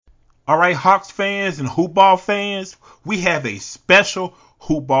All right, Hawks fans and hoopball fans, we have a special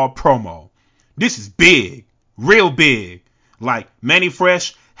hoopball promo. This is big, real big. Like Manny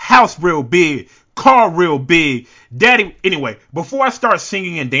Fresh, house real big, car real big. Daddy, anyway, before I start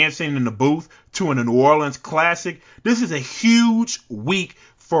singing and dancing in the booth to a New Orleans classic, this is a huge week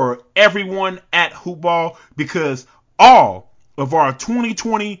for everyone at hoopball because all of our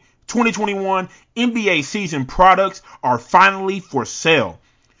 2020-2021 NBA season products are finally for sale.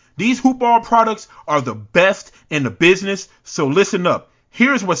 These hoopball products are the best in the business, so listen up.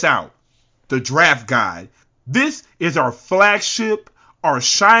 Here's what's out. The draft guide. This is our flagship, our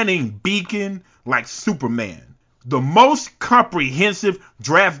shining beacon like Superman. The most comprehensive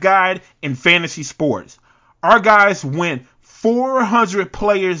draft guide in fantasy sports. Our guys went 400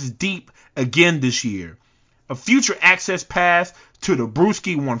 players deep again this year. A future access pass to the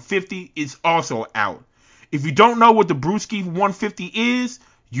Brewski 150 is also out. If you don't know what the Brewski 150 is,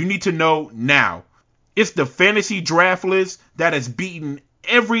 you need to know now. It's the fantasy draft list that has beaten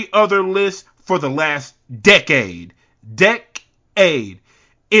every other list for the last decade. And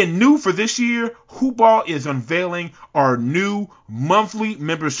new for this year, Hoopball is unveiling our new monthly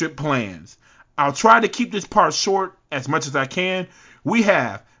membership plans. I'll try to keep this part short as much as I can. We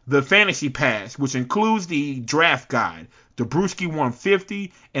have the Fantasy Pass, which includes the draft guide, the Brewski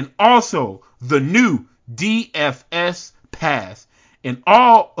 150, and also the new DFS Pass, and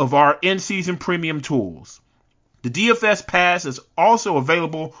all of our in-season premium tools. The DFS Pass is also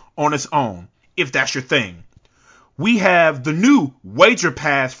available on its own, if that's your thing. We have the new Wager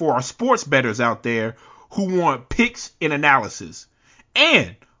Pass for our sports bettors out there who want picks and analysis.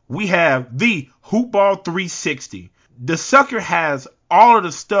 And we have the Hoopball 360. The sucker has all of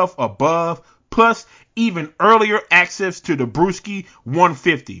the stuff above, plus even earlier access to the Brewski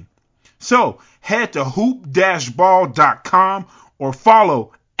 150. So head to hoop-ball.com or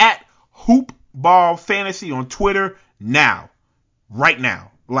follow at hoopballfantasy on Twitter now. Right now.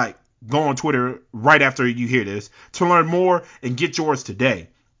 Like, go on Twitter right after you hear this to learn more and get yours today.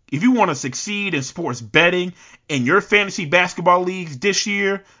 If you want to succeed in sports betting in your fantasy basketball leagues this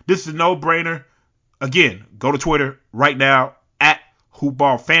year, this is a no-brainer. Again, go to Twitter right now at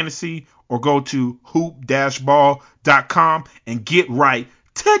hoopballfantasy or go to hoop-ball.com and get right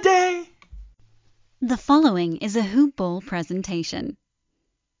today. The following is a Hoop Ball presentation.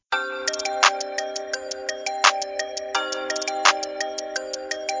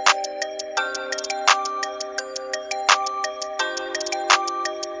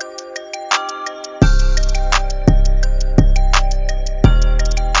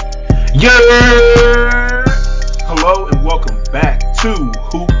 Yeah! Hello and welcome back to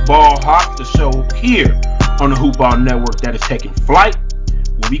Hoop Ball Hawks, the show here on the Hoop Ball Network that is taking flight,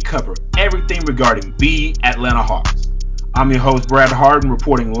 where we cover everything regarding the Atlanta Hawks. I'm your host, Brad Harden,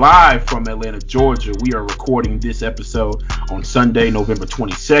 reporting live from Atlanta, Georgia. We are recording this episode on Sunday, November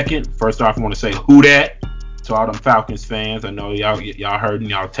 22nd. First off, I want to say who dat to all them Falcons fans. I know y'all hurting,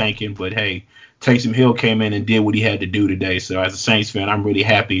 y'all tanking, but hey, Taysom Hill came in and did what he had to do today. So as a Saints fan, I'm really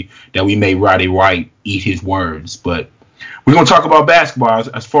happy that we made Roddy White eat his words. But we're going to talk about basketball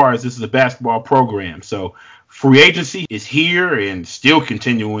as far as this is a basketball program. So free agency is here and still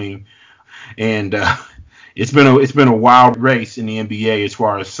continuing. And it's been a wild race in the NBA as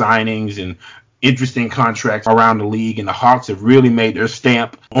far as signings and interesting contracts around the league. And the Hawks have really made their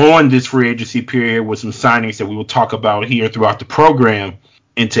stamp on this free agency period with some signings that we will talk about here throughout the program.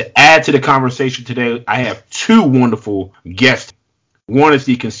 And to add to the conversation today, I have two wonderful guests. One is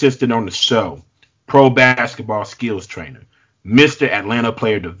the consistent on the show, pro basketball skills trainer, Mr. Atlanta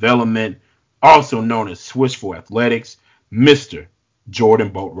Player Development, also known as Swish for Athletics, Mr.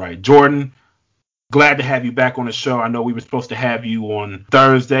 Jordan Boatwright. Jordan, glad to have you back on the show. I know we were supposed to have you on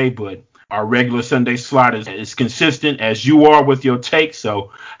Thursday, but our regular Sunday slot is as consistent as you are with your take.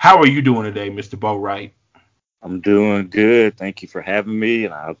 So how are you doing today, Mr. Boatwright? I'm doing good. Thank you for having me.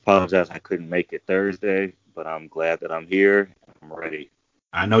 And I apologize I couldn't make it Thursday, but I'm glad that I'm here. I'm ready.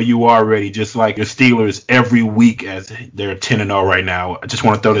 I know you are ready, just like the Steelers every week as they're 10-0 right now. I just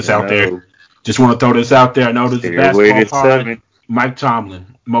want to throw this out there. I know this is basketball pod. Mike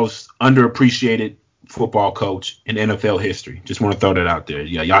Tomlin, most underappreciated football coach in NFL history. Just want to throw that out there.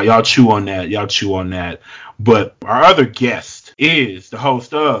 Yeah, y'all chew on that. But our other guest is the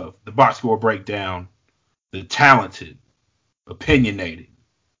host of the Box Score Breakdown, the talented, opinionated,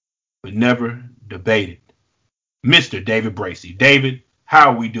 but never debated, Mr. David Bracey. David, how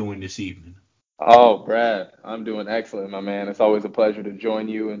are we doing this evening? Oh, Brad, I'm doing excellent, my man. It's always a pleasure to join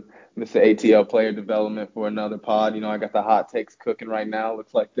you and Mr. ATL Player Development for another pod. You know, I got the hot takes cooking right now.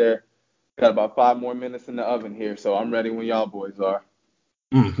 Looks like they're got about 5 more minutes in the oven here, so I'm ready when y'all boys are.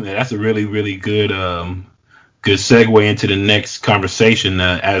 Yeah, that's a really, really good good segue into the next conversation.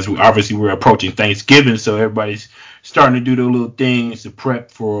 As we're approaching Thanksgiving, so everybody's starting to do their little things to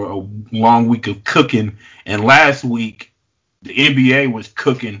prep for a long week of cooking. And last week, the NBA was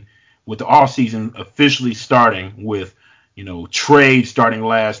cooking with the off season officially starting with, trade starting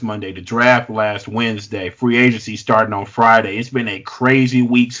last Monday, the draft last Wednesday, free agency starting on Friday. It's been a crazy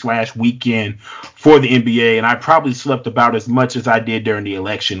week/weekend for the NBA, and I probably slept about as much as I did during the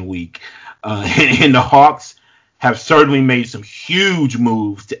election week. And the Hawks have certainly made some huge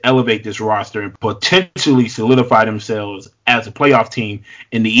moves to elevate this roster and potentially solidify themselves as a playoff team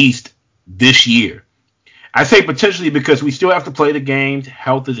in the East this year. I say potentially because we still have to play the games.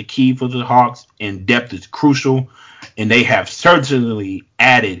 Health is a key for the Hawks, and depth is crucial. And they have certainly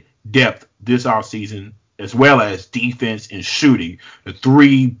added depth this offseason, as well as defense and shooting, the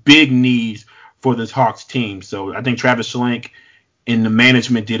three big needs for this Hawks team. So I think Travis Schlenk and the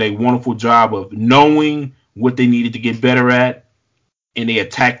management did a wonderful job of knowing what they needed to get better at, and they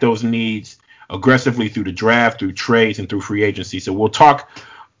attacked those needs aggressively through the draft, through trades, and through free agency. So we'll talk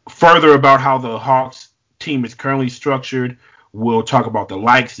further about how the Hawks team is currently structured. We'll talk about the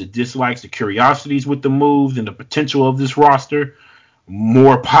likes, the dislikes, the curiosities with the moves, and the potential of this roster.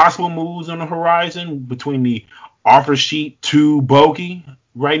 More possible moves on the horizon between the offer sheet to Bogey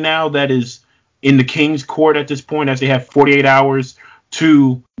right now that is in the Kings' court at this point, as they have 48 hours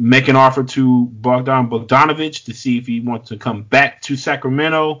to make an offer to Bogdan Bogdanovic to see if he wants to come back to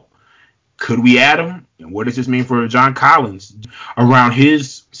Sacramento. Could we add him? And what does this mean for John Collins around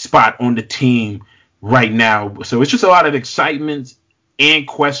his spot on the team right now? So it's just a lot of excitement and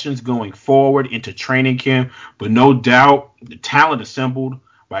questions going forward into training camp. But no doubt the talent assembled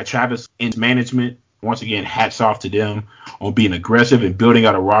by Travis and management, once again, hats off to them on being aggressive and building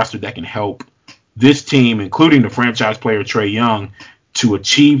out a roster that can help this team, including the franchise player Trae Young, to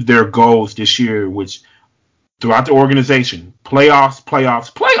achieve their goals this year, which throughout the organization, playoffs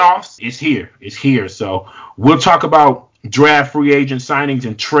is here. So we'll talk about draft, free agent signings,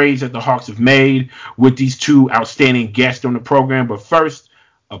 and trades that the Hawks have made with these two outstanding guests on the program. But first,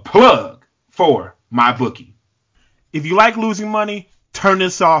 a plug for MyBookie. If you like losing money, turn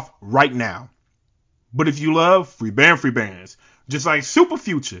this off right now. But if you love free bands, just like Super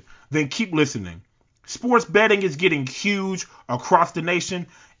Future, then keep listening. Sports betting is getting huge across the nation,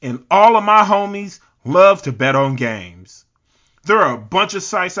 and all of my homies love to bet on games. There are a bunch of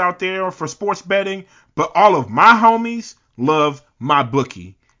sites out there for sports betting, but all of my homies love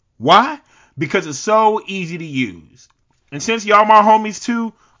MyBookie. Why? Because it's so easy to use. And since y'all my homies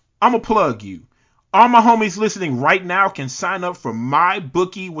too, I'm going to plug you. All my homies listening right now can sign up for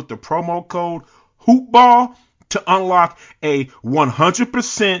MyBookie with the promo code HoopBall to unlock a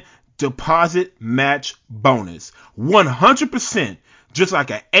 100% deposit match bonus. 100%, just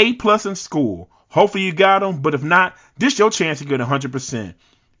like an A+ in school. Hopefully you got them, but if not, this your chance to get 100%.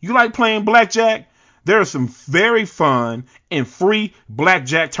 You like playing blackjack? There are some very fun and free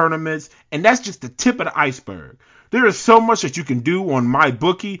blackjack tournaments, and that's just the tip of the iceberg. There is so much that you can do on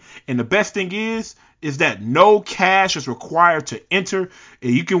MyBookie, and the best thing is that no cash is required to enter,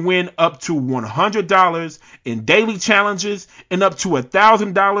 and you can win up to $100 in daily challenges and up to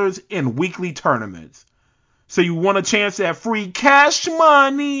 $1,000 in weekly tournaments. So you want a chance at free cash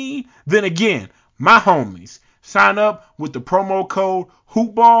money? Then again, my homies, sign up with the promo code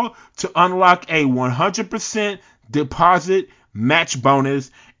HoopBall to unlock a 100% deposit match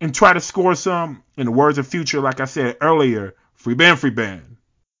bonus and try to score some, in the words of Future, like I said earlier, free band.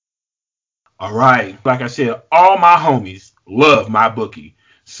 All right. Like I said, all my homies love MyBookie.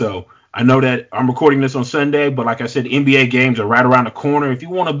 So I know that I'm recording this on Sunday, but like I said, NBA games are right around the corner. If you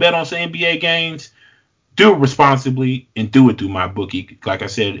want to bet on some NBA games, do it responsibly and do it through MyBookie. Like I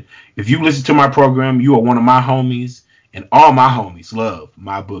said, if you listen to my program, you are one of my homies, and all my homies love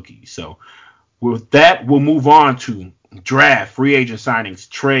MyBookie. So with that, we'll move on to draft, free agent signings,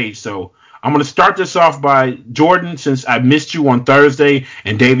 trades. So I'm going to start this off by Jordan, since I missed you on Thursday,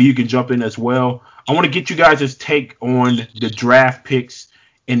 and David, you can jump in as well. I want to get you guys' take on the draft picks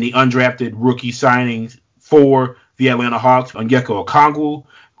and the undrafted rookie signings for the Atlanta Hawks. Onyeka Okongwu,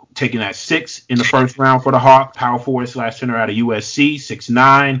 taking at 6 in the first round for the Hawks, power forward / center out of USC,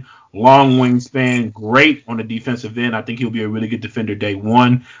 6'9", long wingspan, great on the defensive end. I think he'll be a really good defender day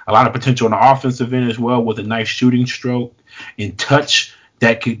one. A lot of potential on the offensive end as well, with a nice shooting stroke and touch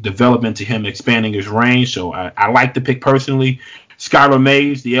that could develop into him expanding his range. So I like the pick personally. Skylar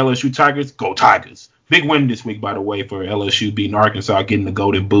Mays, the LSU Tigers, go Tigers. Big win this week, by the way, for LSU beating Arkansas, getting the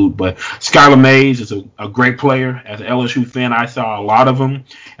golden boot. But Skylar Mays is a great player. As an LSU fan, I saw a lot of him.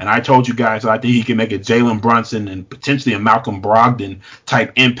 And I told you guys I think he can make a Jalen Brunson and potentially a Malcolm Brogdon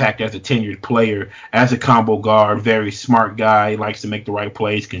type impact as a tenured player, as a combo guard. Very smart guy, likes to make the right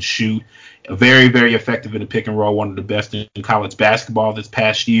plays, can shoot. Very, very effective in the pick and roll. One of the best in college basketball this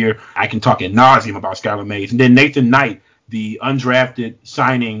past year. I can talk ad nauseum about Skylar Mays. And then Nathan Knight, the undrafted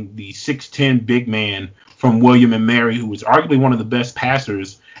signing, the 6'10 big man from William and Mary, who was arguably one of the best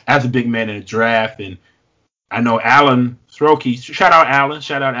passers as a big man in the draft. And I know Alan Throkey, shout out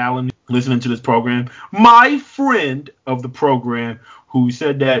Alan, listening to this program, my friend of the program, who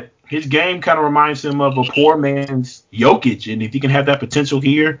said that his game kind of reminds him of a poor man's Jokic. And if he can have that potential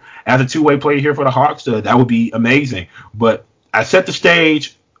here as a two-way player here for the Hawks, that would be amazing. But I set the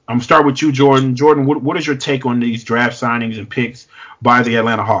stage. I'm going to start with you, Jordan. Jordan, what is your take on these draft signings and picks by the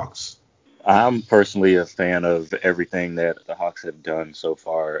Atlanta Hawks? I'm personally a fan of everything that the Hawks have done so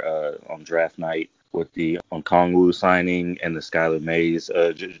far on draft night with the Okongwu signing and the Skylar Mays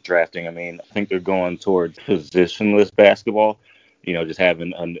drafting. I mean, I think they're going towards positionless basketball. You know, just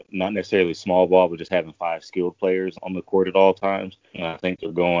having not necessarily small ball, but just having 5 skilled players on the court at all times. And I think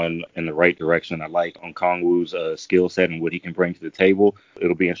they're going in the right direction. I like Okongwu's skill set and what he can bring to the table.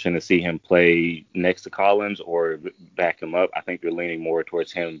 It'll be interesting to see him play next to Collins or back him up. I think they're leaning more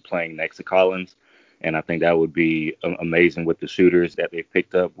towards him playing next to Collins. And I think that would be amazing with the shooters that they've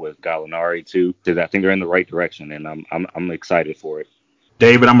picked up with Gallinari too. Because I think they're in the right direction, and I'm excited for it.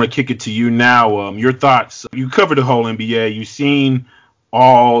 David, I'm going to kick it to you now. Your thoughts. You covered the whole NBA. You've seen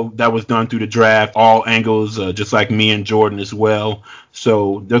all that was done through the draft, all angles, just like me and Jordan as well.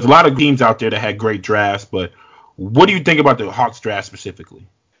 So there's a lot of teams out there that had great drafts, but what do you think about the Hawks draft specifically?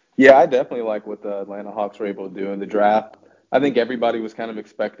 Yeah, I definitely like what the Atlanta Hawks were able to do in the draft. I think everybody was kind of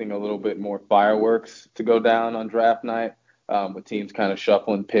expecting a little bit more fireworks to go down on draft night, with teams kind of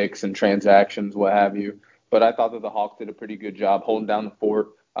shuffling picks and transactions, what have you. But I thought that the Hawks did a pretty good job holding down the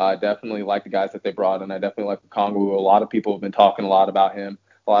fort. I definitely like the guys that they brought in. I definitely like Okongwu. A lot of people have been talking a lot about him,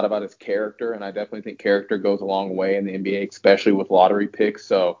 a lot about his character, and I definitely think character goes a long way in the NBA, especially with lottery picks.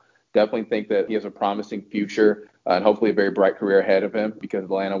 So definitely think that he has a promising future and hopefully a very bright career ahead of him, because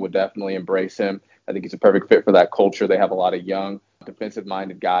Atlanta would definitely embrace him. I think he's a perfect fit for that culture. They have a lot of young,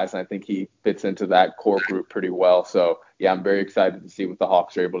 defensive-minded guys, and I think he fits into that core group pretty well. So, yeah, I'm very excited to see what the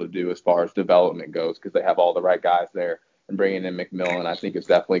Hawks are able to do as far as development goes, because they have all the right guys there. And bringing in McMillan, I think, is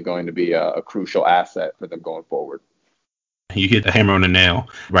definitely going to be a crucial asset for them going forward. You hit the hammer on the nail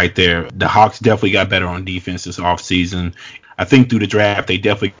right there. The Hawks definitely got better on defense this offseason. I think through the draft, they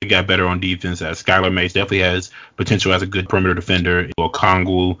definitely got better on defense, as Skylar Mays definitely has potential as a good perimeter defender.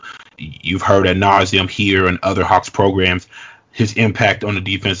 Okongwu, you've heard ad nauseum here and other Hawks programs, his impact on the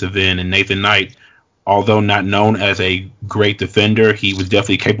defensive end. And Nathan Knight, although not known as a great defender, he was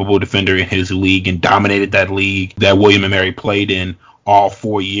definitely a capable defender in his league and dominated that league that William and Mary played in all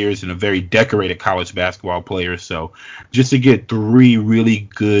 4 years, and a very decorated college basketball player. So just to get 3 really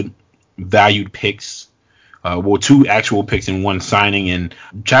good valued picks, 2 actual picks in 1 signing. And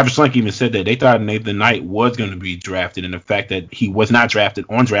Travis Schlenk even said that they thought Nathan Knight was going to be drafted, and the fact that he was not drafted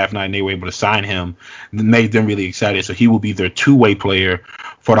on draft night and they were able to sign him made them really excited. So he will be their 2-way player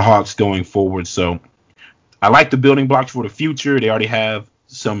for the Hawks going forward. So I like the building blocks for the future. They already have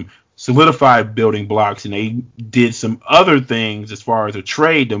some solidified building blocks, and they did some other things as far as a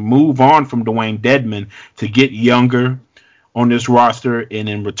trade to move on from Dwayne Dedmon to get younger on this roster. And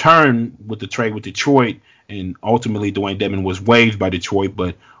in return, with the trade with Detroit, and ultimately Dwayne Dedmon was waived by Detroit,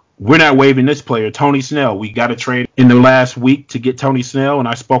 but we're not waiving this player, Tony Snell. We got a trade in the last week to get Tony Snell, and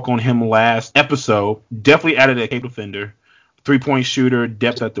I spoke on him last episode. Definitely added a capable defender, 3-point shooter,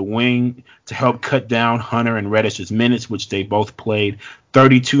 depth at the wing to help cut down Hunter and Reddish's minutes, which they both played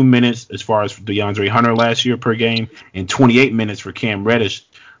 32 minutes as far as DeAndre Hunter last year per game, and 28 minutes for Cam Reddish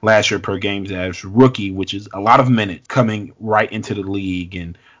last year per game as rookie, which is a lot of minutes coming right into the league,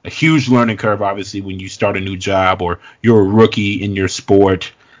 and a huge learning curve, obviously, when you start a new job or you're a rookie in your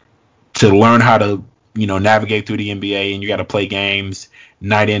sport, to learn how to, navigate through the NBA, and you got to play games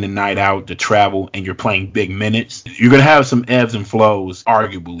night in and night out, to travel, and you're playing big minutes. You're going to have some ebbs and flows,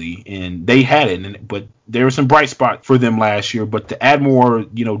 arguably, and they had it. But there were some bright spots for them last year. But to add more,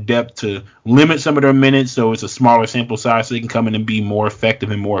 depth to limit some of their minutes, so it's a smaller sample size, so they can come in and be more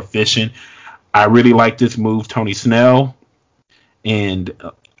effective and more efficient. I really like this move, Tony Snell. And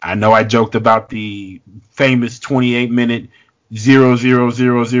I know I joked about the famous 28-minute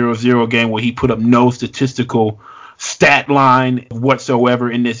 0-0-0-0-0 game where he put up no statistical stat line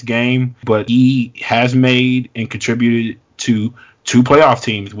whatsoever in this game, but he has made and contributed to 2 playoff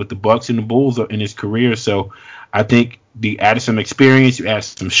teams with the Bucks and the Bulls in his career. So I think you added some experience, you add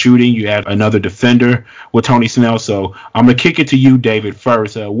some shooting, you add another defender with Tony Snell. So I'm going to kick it to you, David,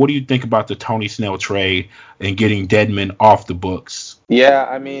 first. What do you think about the Tony Snell trade and getting Dedmon off the books? Yeah,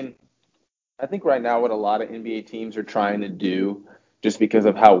 I mean, I think right now what a lot of NBA teams are trying to do, just because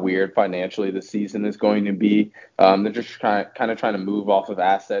of how weird financially the season is going to be, they're just kind of trying to move off of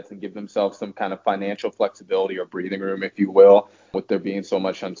assets and give themselves some kind of financial flexibility or breathing room, if you will, with there being so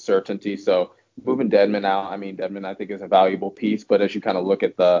much uncertainty. So moving Dedmon out, I mean, Dedmon I think is a valuable piece, but as you kind of look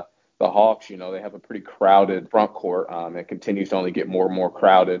at the Hawks, you know, they have a pretty crowded front court. It continues to only get more and more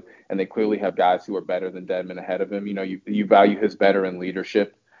crowded, and they clearly have guys who are better than Dedmon ahead of him. You know, you value his veteran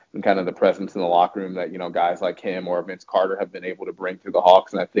leadership and kind of the presence in the locker room that, you know, guys like him or Vince Carter have been able to bring to the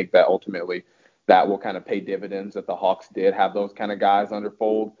Hawks. And I think that ultimately that will kind of pay dividends, that the Hawks did have those kind of guys under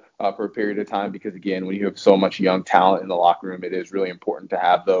fold for a period of time. Because, again, when you have so much young talent in the locker room, it is really important to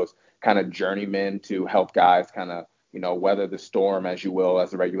have those kind of journeymen to help guys kind of, you know, weather the storm, as you will,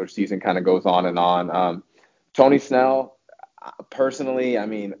 as the regular season kind of goes on and on. Tony Snell, personally, I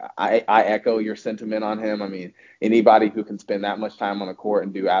mean, I echo your sentiment on him. I mean, anybody who can spend that much time on the court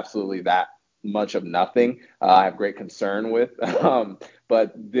and do absolutely that much of nothing, I have great concern with.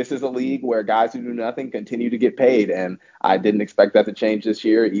 But this is a league where guys who do nothing continue to get paid. And I didn't expect that to change this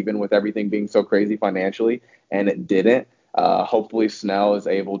year, even with everything being so crazy financially. And it didn't. Hopefully Snell is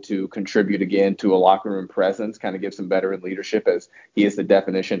able to contribute again to a locker room presence, kind of give some veteran leadership, as he is the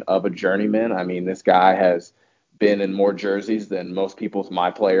definition of a journeyman. I mean, this guy has been in more jerseys than most people's My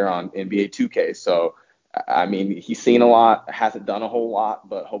Player on NBA 2K. So, I mean, he's seen a lot, hasn't done a whole lot,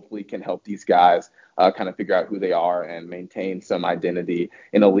 but hopefully can help these guys kind of figure out who they are and maintain some identity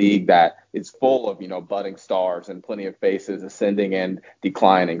in a league that is full of, you know, budding stars and plenty of faces ascending and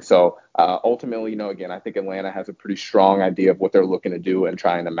declining. So ultimately, you know, again, I think Atlanta has a pretty strong idea of what they're looking to do and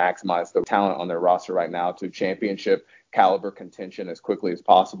trying to maximize the talent on their roster right now to championship caliber contention as quickly as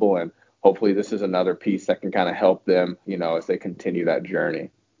possible. And hopefully this is another piece that can kind of help them, you know, as they continue that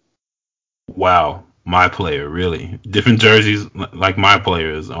journey. Wow. My Player, really. Different jerseys like My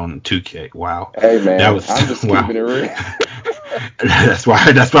Players on 2K. Wow. Hey, man, I'm just keeping it real. That's why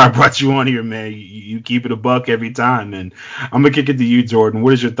I brought you on here, man. You keep it a buck every time. And I'm going to kick it to you, Jordan.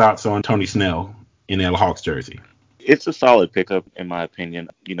 What is your thoughts on Tony Snell in the Hawks jersey? It's a solid pickup, in my opinion.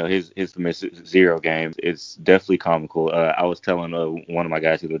 You know, his missed 0 games, it's definitely comical. I was telling one of my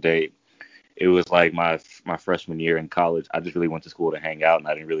guys the other day, it was like my freshman year in college. I just really went to school to hang out, and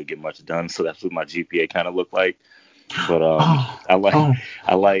I didn't really get much done. So that's what my GPA kind of looked like. But I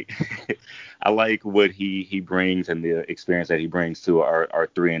like what he brings and the experience that he brings to our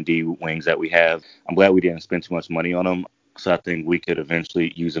 3-and-D wings that we have. I'm glad we didn't spend too much money on him. So I think we could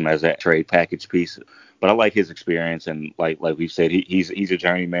eventually use him as that trade package piece. But I like his experience, and like we've said, he's a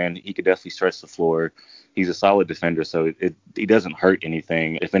journeyman. He could definitely stretch the floor. He's a solid defender, so he doesn't hurt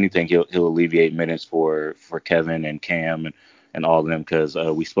anything. If anything, he'll alleviate minutes for Kevin and Cam and all of them, because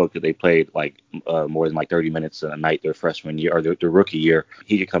we spoke that they played more than 30 minutes a night their freshman year or their rookie year.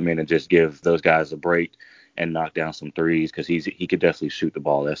 He could come in and just give those guys a break and knock down some threes, because he could definitely shoot the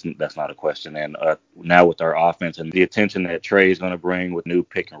ball. That's not a question. And now with our offense and the attention that Trey is going to bring with new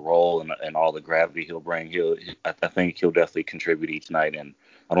pick and roll and all the gravity he'll bring, I think he'll definitely contribute each night. And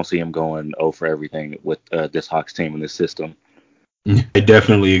I don't see him going 0 for everything with this Hawks team and this system. I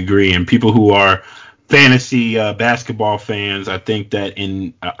definitely agree. And people who are fantasy basketball fans, I think that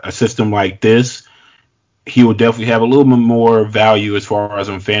in a system like this, he will definitely have a little bit more value as far as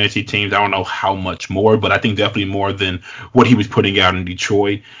on fantasy teams. I don't know how much more, but I think definitely more than what he was putting out in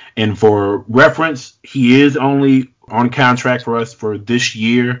Detroit. And for reference, he is only on contract for us for this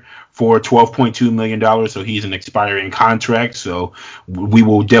year for $12.2 million. So he's an expiring contract. So we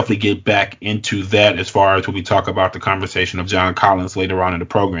will definitely get back into that as far as when we talk about the conversation of John Collins later on in the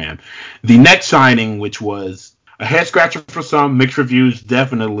program. The next signing, which was a head scratcher for some, mixed reviews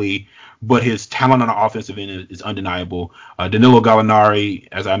definitely, but his talent on the offensive end is undeniable. Danilo Gallinari,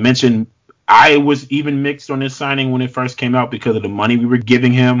 as I mentioned, I was even mixed on this signing when it first came out because of the money we were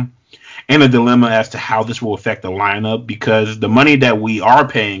giving him and a dilemma as to how this will affect the lineup, because the money that we are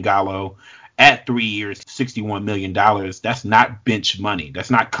paying Gallo at 3 years, $61 million, that's not bench money.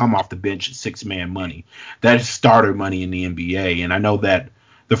 That's not come off the bench 6-man money. That is starter money in the NBA. And I know that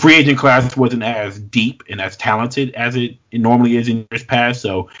the free agent class wasn't as deep and as talented as it normally is in years past,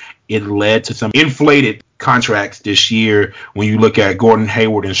 so it led to some inflated contracts this year when you look at Gordon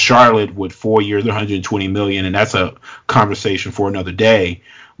Hayward in Charlotte with 4 years, $120 million, and that's a conversation for another day.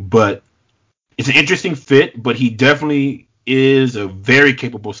 But it's an interesting fit, but he definitely is a very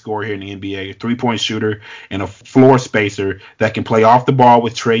capable scorer here in the NBA, a three-point shooter and a floor spacer that can play off the ball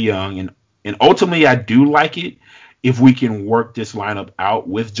with Trae Young. And ultimately, I do like it if we can work this lineup out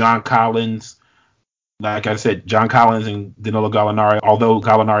with John Collins. Like I said, John Collins and Danilo Gallinari, although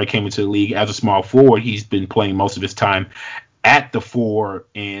Gallinari came into the league as a small forward, he's been playing most of his time at the 4,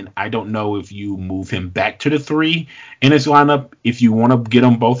 and I don't know if you move him back to the 3 in his lineup if you want to get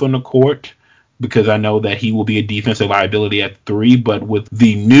them both on the court, because I know that he will be a defensive liability at 3, but with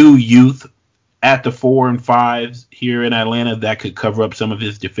the new youth at the 4 and 5s here in Atlanta, that could cover up some of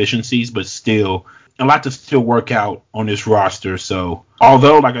his deficiencies, but still a lot to still work out on this roster. So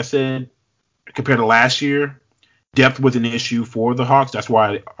although, like I said, compared to last year, depth was an issue for the Hawks. That's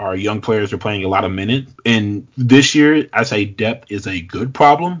why our young players are playing a lot of minutes. And this year, I say depth is a good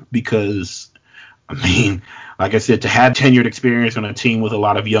problem because, I mean, like I said, to have tenured experience on a team with a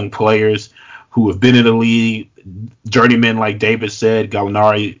lot of young players who have been in the league, journeymen like David said,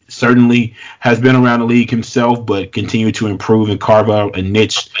 Gallinari certainly has been around the league himself, but continue to improve and carve out a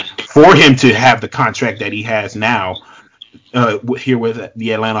niche for him to have the contract that he has now here with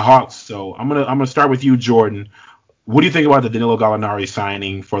the Atlanta Hawks. So I'm gonna start with you, Jordan. What do you think about the Danilo Gallinari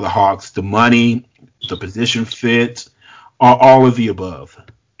signing for the Hawks? The money, the position fit, all of the above.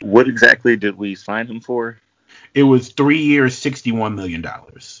 What exactly did we sign him for? It was 3 years, $61 million.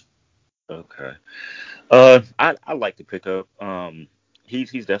 Okay. I like the pickup.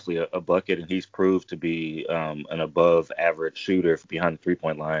 He's definitely a bucket, and he's proved to be an above average shooter behind the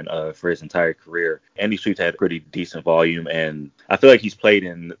 3-point line for his entire career. And he shoots at pretty decent volume, and I feel like he's played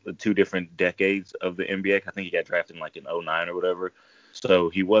in 2 different decades of the NBA. I think he got drafted in like in 2009 or whatever. So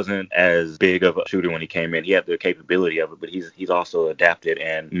he wasn't as big of a shooter when he came in. He had the capability of it, but he's also adapted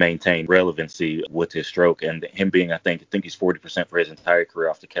and maintained relevancy with his stroke. And him being, I think he's 40% for his entire career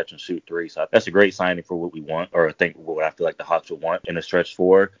off the catch and shoot 3. So that's a great signing for what we want, or I think what I feel like the Hawks would want in a stretch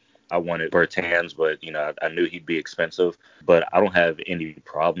 4. I wanted Bertans, but I knew he'd be expensive. But I don't have any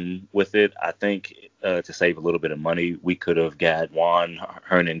problem with it. I think to save a little bit of money, we could have got Juan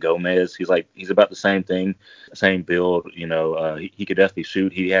Hernangomez. He's about the same thing, same build. He could definitely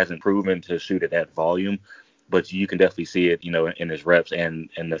shoot. He hasn't proven to shoot at that volume, but you can definitely see it, in his reps and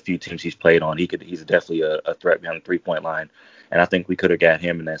the few teams he's played on. He's definitely a threat behind the 3-point line, and I think we could have got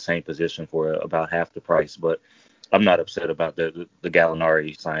him in that same position for about half the price. But I'm not upset about the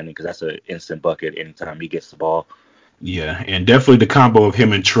Gallinari signing because that's an instant bucket anytime he gets the ball. Yeah, and definitely the combo of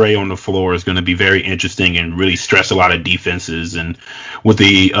him and Trae on the floor is going to be very interesting and really stress a lot of defenses. And with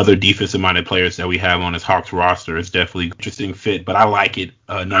the other defensive-minded players that we have on this Hawks roster, it's definitely an interesting fit. But I like it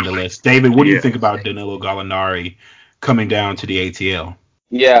nonetheless. David, what do you think about Danilo Gallinari coming down to the ATL?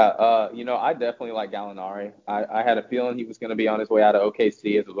 Yeah, I definitely like Gallinari. I had a feeling he was going to be on his way out of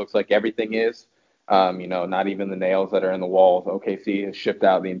OKC, as it looks like everything is. Not even the nails that are in the walls. OKC has shipped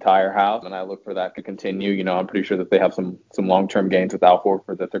out the entire house, and I look for that to continue. I'm pretty sure that they have some long-term gains with Al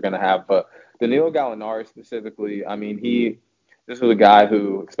Horford that they're going to have. But Danilo Gallinari specifically, this is a guy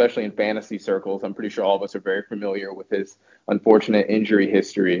who, especially in fantasy circles, I'm pretty sure all of us are very familiar with his unfortunate injury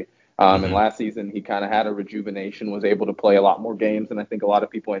history. And last season, he kind of had a rejuvenation, was able to play a lot more games than I think a lot of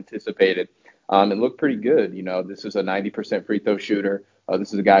people anticipated. And looked pretty good. This is a 90% free throw shooter.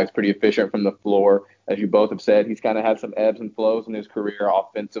 This is a guy who's pretty efficient from the floor. As you both have said, he's kind of had some ebbs and flows in his career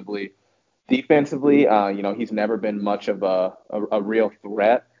offensively. Defensively, he's never been much of a real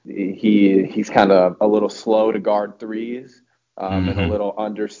threat. He's kind of a little slow to guard threes and a little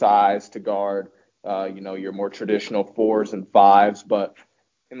undersized to guard, your more traditional 4s and 5s. But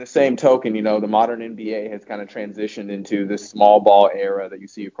in the same token, the modern NBA has kind of transitioned into this small ball era that you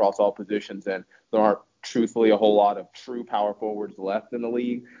see across all positions, and there aren't truthfully a whole lot of true power forwards left in the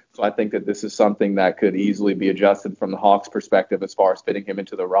league. So I think that this is something that could easily be adjusted from the Hawks' perspective as far as fitting him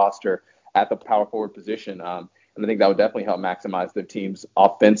into the roster at the power forward position. And I think that would definitely help maximize their team's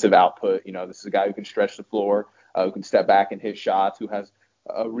offensive output. This is a guy who can stretch the floor, who can step back and hit shots, who has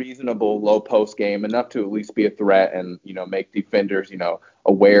a reasonable low post game, enough to at least be a threat and, make defenders,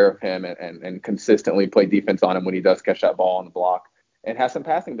 aware of him and consistently play defense on him when he does catch that ball on the block, and has some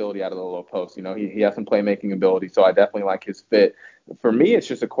passing ability out of the low post. He has some playmaking ability. So I definitely like his fit. For me, it's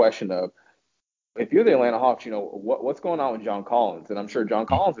just a question of, if you're the Atlanta Hawks, what's going on with John Collins? And I'm sure John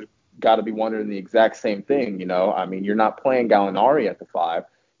Collins has got to be wondering the exact same thing. You're not playing Gallinari at the 5.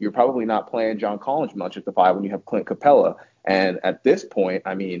 You're probably not playing John Collins much at the 5 when you have Clint Capella. And at this point,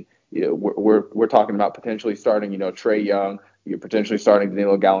 we're talking about potentially starting, Trae Young. You're potentially starting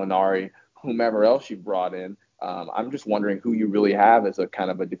Danilo Gallinari, whomever else you brought in. I'm just wondering who you really have as a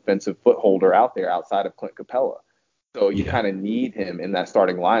kind of a defensive footholder out there outside of Clint Capella. So you kind of need him in that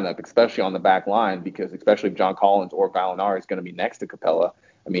starting lineup, especially on the back line, because especially if John Collins or Gallinari is going to be next to Capella.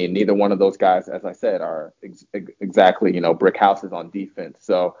 I mean, neither one of those guys, as I said, are exactly, brick houses on defense.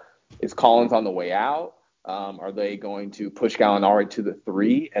 So is Collins on the way out? Are they going to push Gallinari to the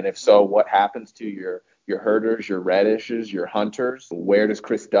 3? And if so, what happens to your Herders, your Reddishes, your Hunters? Where does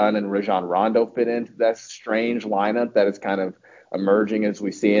Chris Dunn and Rajon Rondo fit into that strange lineup that is kind of emerging as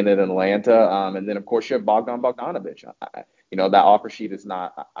we see it in Atlanta? And then, of course, you have Bogdan Bogdanovic. That offer sheet is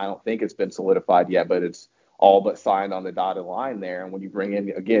not – I don't think it's been solidified yet, but it's all but signed on the dotted line there. And when you bring in,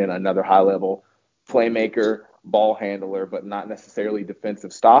 again, another high-level playmaker, ball handler, but not necessarily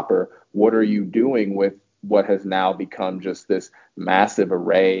defensive stopper, what are you doing with what has now become just this massive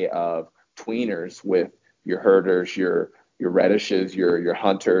array of tweeners with your Herders, your Reddishes, your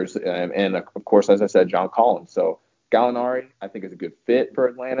Hunters, and of course, as I said, John Collins. So Gallinari, I think, is a good fit for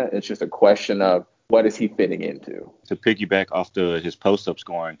Atlanta. It's just a question of what is he fitting into. To piggyback off his post-up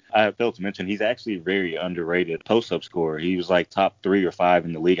scoring, I failed to mention he's actually very underrated post-up scorer. He was like top 3 or 5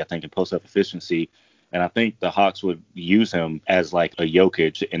 in the league, I think, in post-up efficiency. And I think the Hawks would use him as like a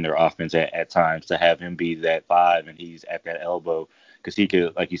Jokic in their offense at times, to have him be that 5 and he's at that elbow, because he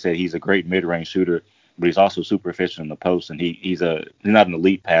could, like you said, he's a great mid-range shooter, but he's also super efficient in the post. And he's not an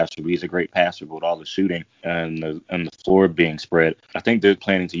elite passer, but he's a great passer with all the shooting and the floor being spread. I think they're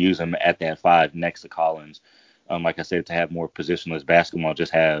planning to use him at that 5 next to Collins. Like I said, to have more positionless basketball,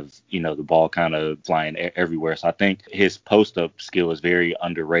 just have, the ball kind of flying everywhere. So I think his post-up skill is very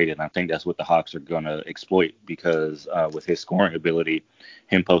underrated. And I think that's what the Hawks are going to exploit, because with his scoring ability,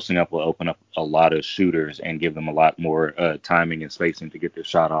 him posting up will open up a lot of shooters and give them a lot more timing and spacing to get their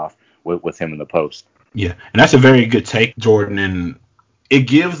shot off with him in the post. Yeah, and that's a very good take, Jordan. And it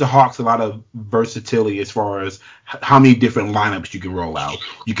gives the Hawks a lot of versatility as far as how many different lineups you can roll out.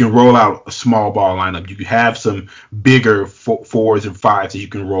 You can roll out a small ball lineup. You can have some bigger 4s and 5s that you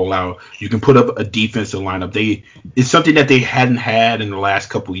can roll out. You can put up a defensive lineup. It's something that they hadn't had in the last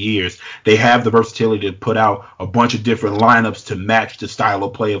couple of years. They have the versatility to put out a bunch of different lineups to match the style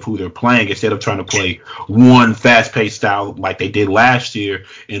of play of who they're playing, instead of trying to play one fast-paced style like they did last year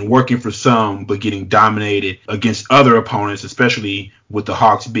and working for some but getting dominated against other opponents, especially with the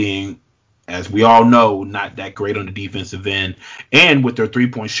Hawks being, as we all know, not that great on the defensive end, and with their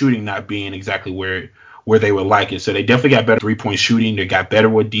three-point shooting not being exactly where they would like it. So they definitely got better three-point shooting. They got better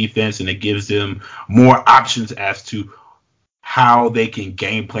with defense, and it gives them more options as to how they can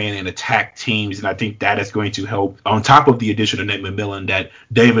game plan and attack teams. And I think that is going to help, on top of the addition of Nate McMillan that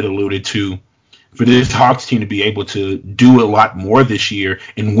David alluded to, for this Hawks team to be able to do a lot more this year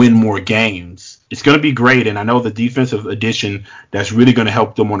and win more games. It's going to be great, and I know the defensive addition that's really going to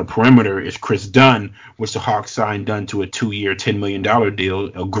help them on the perimeter is Chris Dunn, which the Hawks signed Dunn to a 2-year, $10 million deal.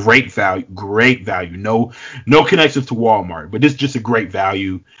 A great value. No connections to Walmart, but this is just a great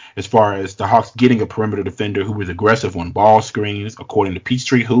value as far as the Hawks getting a perimeter defender who was aggressive on ball screens. According to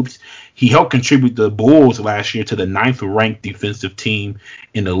Peachtree Hoops, he helped contribute the Bulls last year to the 9th-ranked defensive team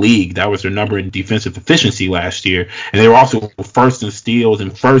in the league. That was their number in defensive efficiency last year, and they were also first in steals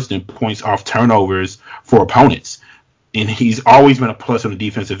and first in points off turnovers for opponents. And he's always been a plus on the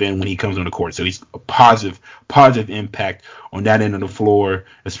defensive end when he comes on the court. So he's a positive impact on that end of the floor,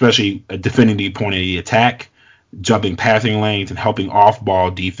 especially defending the point of the attack, jumping passing lanes, and helping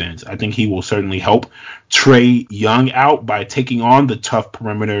off-ball defense. I think he will certainly help Trae Young out by taking on the tough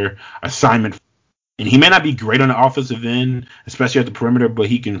perimeter assignment. And he may not be great on the offensive end, especially at the perimeter, but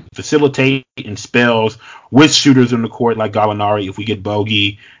he can facilitate in spells with shooters on the court like Gallinari. If we get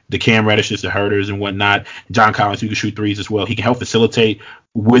Bogey, the Cam Reddishes, the Herders, and whatnot, John Collins, who can shoot threes as well. He can help facilitate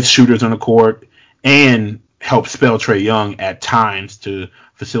with shooters on the court and help spell Trae Young at times to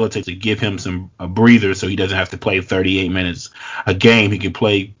facilitate, to give him a breather so he doesn't have to play 38 minutes a game. He can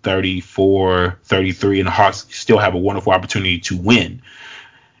play 34, 33, and the Hawks still have a wonderful opportunity to win.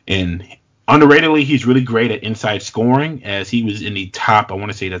 And underratedly, he's really great at inside scoring, as he was in the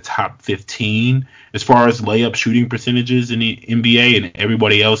top 15 as far as layup shooting percentages in the NBA, and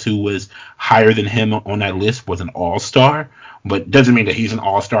everybody else who was higher than him on that list was an all-star. But doesn't mean that he's an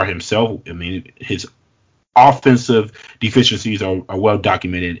all-star himself. I mean, his offensive deficiencies are well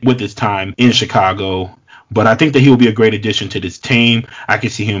documented with his time in Chicago. But I think that he'll be a great addition to this team. I can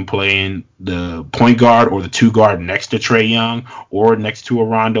see him playing the point guard or the 2 guard next to Trae Young or next to a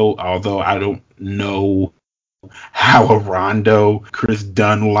Rondo, although I don't know how a Rondo Chris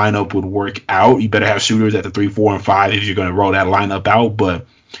Dunn lineup would work out. You better have shooters at the 3, 4, and 5 if you're going to roll that lineup out. But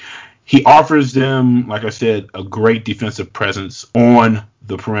he offers them, like I said, a great defensive presence on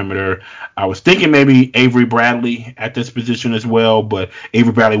the perimeter. I was thinking maybe Avery Bradley at this position as well, but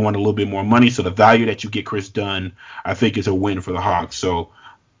Avery Bradley wanted a little bit more money, so the value that you get Chris Dunn, I think, is a win for the Hawks. So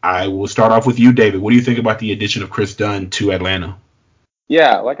I will start off with you, David. What do you think about the addition of Chris Dunn to Atlanta?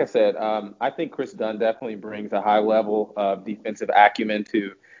 Yeah, like I said, I think Chris Dunn definitely brings a high level of defensive acumen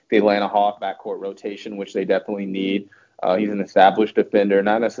to the Atlanta Hawks backcourt rotation, which they definitely need. He's an established defender,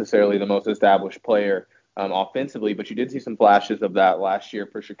 not necessarily the most established player offensively, but you did see some flashes of that last year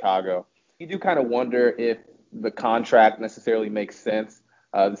for Chicago. You do kind of wonder if the contract necessarily makes sense.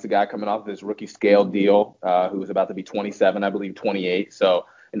 This is a guy coming off of his rookie scale deal who was about to be 27, I believe 28, so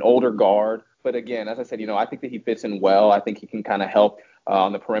an older guard. But again, as I said, I think that he fits in well. I think he can kind of help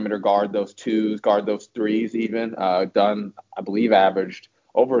on the perimeter, guard those twos, guard those threes even. Dunn, I believe, averaged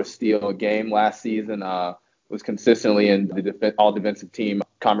over a steal a game last season, was consistently in the all defensive team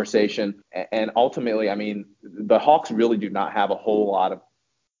conversation. And ultimately, I mean, the Hawks really do not have a whole lot of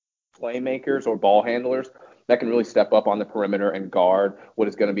playmakers or ball handlers that can really step up on the perimeter and guard what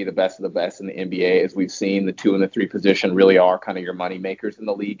is going to be the best of the best in the NBA. As we've seen, the 2 and the 3 position really are kind of your money makers in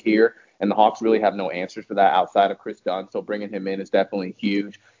the league here. And the Hawks really have no answers for that outside of Chris Dunn. So bringing him in is definitely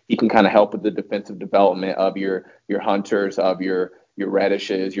huge. He can kind of help with the defensive development of your Hunters, of your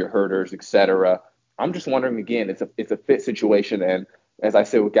Reddishes, your Herders, etc. I'm just wondering, again, it's a fit situation. And as I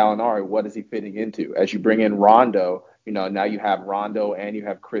said with Gallinari, what is he fitting into? As you bring in Rondo, now you have Rondo and you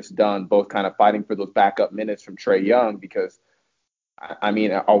have Chris Dunn both kind of fighting for those backup minutes from Trae Young, because I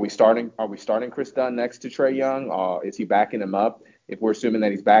mean, are we starting Chris Dunn next to Trae Young? Is he backing him up? If we're assuming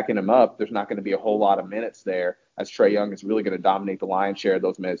that he's backing him up, there's not going to be a whole lot of minutes there, as Trae Young is really going to dominate the lion's share of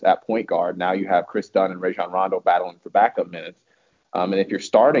those minutes at point guard. Now you have Chris Dunn and Rajon Rondo battling for backup minutes. And if you're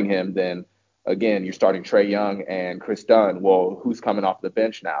starting him, then again, you're starting Trae Young and Chris Dunn. Well, who's coming off the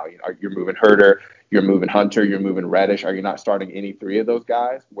bench now? You're moving Herder, you're moving Hunter, you're moving Reddish. Are you not starting any 3 of those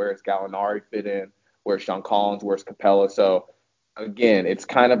guys? Where's Gallinari fit in? Where's Sean Collins? Where's Capella? So again, it's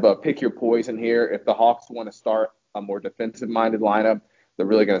kind of a pick your poison here. If the Hawks want to start a more defensive-minded lineup, they're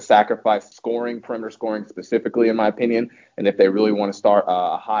really going to sacrifice perimeter scoring specifically, in my opinion. And if they really want to start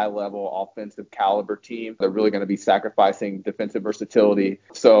a high-level offensive caliber team, they're really going to be sacrificing defensive versatility.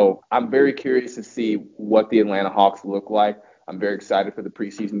 So I'm very curious to see what the Atlanta Hawks look like. I'm very excited for the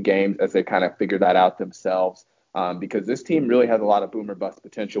preseason games as they kind of figure that out themselves, because this team really has a lot of boom or bust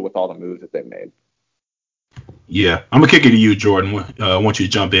potential with all the moves that they've made. Yeah, I'm going to kick it to you, Jordan. I want you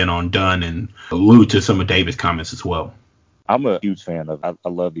to jump in on Dunn and allude to some of David's comments as well. I'm a huge fan of. I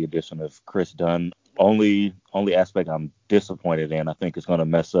love the addition of Chris Dunn. Only aspect I'm disappointed in, I think, is going to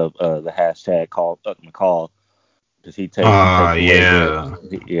mess up the hashtag called McCall, because he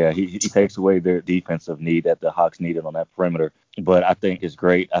takes away their defensive need that the Hawks needed on that perimeter. But I think it's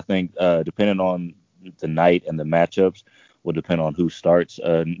great. I think depending on the night and the matchups will depend on who starts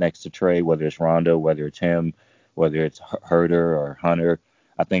next to Trae, whether it's Rondo, whether it's him, whether it's Herder or Hunter.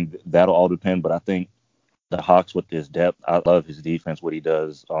 I think that'll all depend. But I think the Hawks with his depth, I love his defense, what he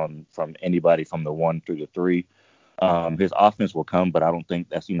does from anybody from the 1 through the 3. His offense will come, but I don't think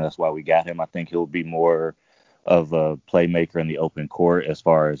that's why we got him. I think he'll be more of a playmaker in the open court, as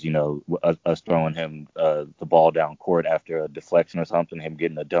far as us throwing him the ball down court after a deflection or something, him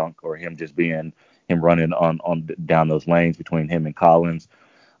getting a dunk, or him just being him running on down those lanes between him and Collins.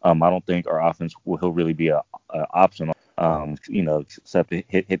 I don't think our offense he'll really be a option. Except to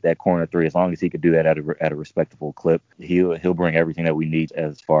hit that corner 3. As long as he could do that at a respectable clip, he'll bring everything that we need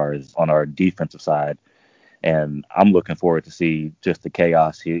as far as on our defensive side. And I'm looking forward to see just the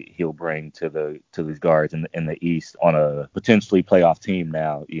chaos he'll bring to these guards in the East on a potentially playoff team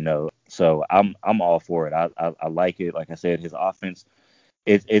now. So I'm all for it. I like it. Like I said, his offense,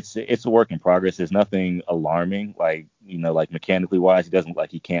 it's a work in progress. There's nothing alarming, like mechanically wise. He doesn't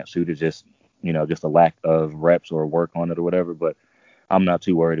he can't shoot. It's just just a lack of reps or work on it or whatever. But I'm not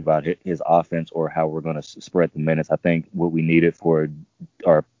too worried about his offense or how we're going to spread the minutes. I think what we needed for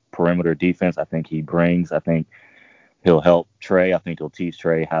our perimeter defense, I think he brings. I think he'll help Trae. I think he'll teach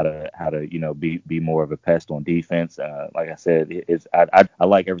Trae how to be more of a pest on defense. Like I said, I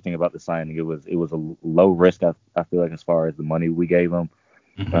like everything about the signing. It was a low risk. I feel like, as far as the money we gave him.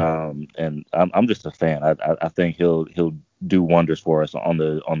 Mm-hmm. And I'm just a fan. I think he'll do wonders for us on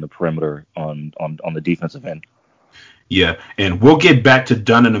the perimeter on the defensive end. Yeah, and we'll get back to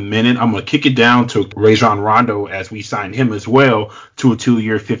Dunn in a minute. I'm going to kick it down to Rajon Rondo, as we signed him as well to a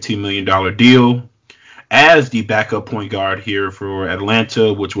 2-year, $15 million deal as the backup point guard here for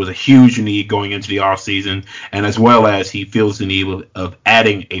Atlanta, which was a huge need going into the offseason, and as well as he feels the need of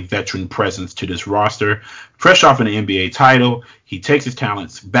adding a veteran presence to this roster. fresh off an NBA title. He takes his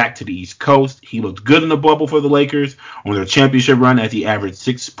talents back to the East Coast. He looked good in the bubble for the Lakers on their championship run as he averaged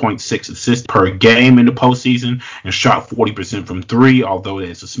 6.6 assists per game in the postseason and shot 40% from three, although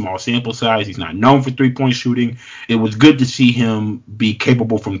it's a small sample size. He's not known for three-point shooting. It was good to see him be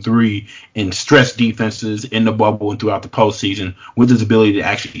capable from three in stress defenses in the bubble and throughout the postseason with his ability to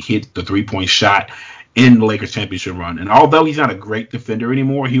actually hit the three-point shot in the Lakers championship run. And although he's not a great defender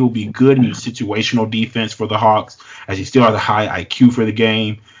anymore, he will be good in situational defense for the Hawks, as he still has a high IQ for the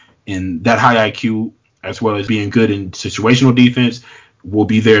game. And that high IQ, as well as being good in situational defense, will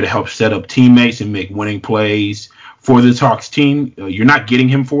be there to help set up teammates and make winning plays for this Hawks team. You're not getting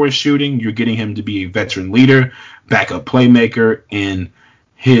him for his shooting. You're getting him to be a veteran leader, backup playmaker, and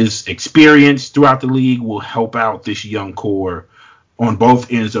his experience throughout the league will help out this young core on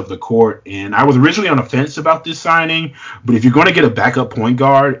both ends of the court. And I was originally on the fence about this signing, but if you're going to get a backup point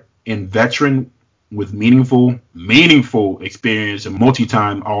guard and veteran with meaningful experience, a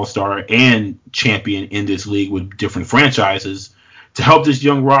multi-time All-Star and champion in this league with different franchises to help this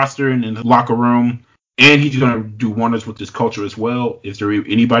young roster and in the locker room, and he's going to do wonders with this culture as well. Is there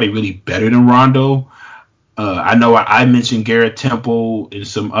anybody really better than Rondo? I know I mentioned Garrett Temple and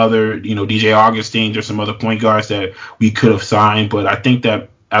some other, DJ Augustine. There's some other point guards that we could have signed, but I think that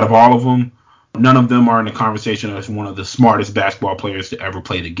out of all of them, none of them are in the conversation as one of the smartest basketball players to ever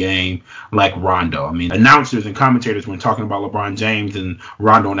play the game like Rondo. I mean, announcers and commentators, when talking about LeBron James and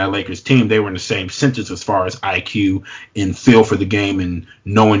Rondo on that Lakers team, they were in the same sentence as far as IQ and feel for the game and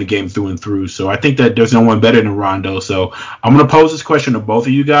knowing the game through and through. So I think that there's no one better than Rondo. So I'm going to pose this question to both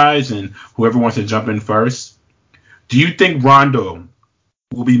of you guys, and whoever wants to jump in first. Do you think Rondo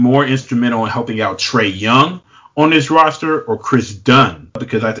will be more instrumental in helping out Trae Young on this roster or Chris Dunn?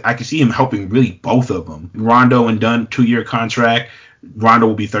 Because I can see him helping really both of them. Rondo and Dunn, 2-year contract. Rondo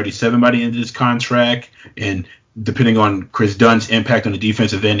will be 37 by the end of this contract. And depending on Chris Dunn's impact on the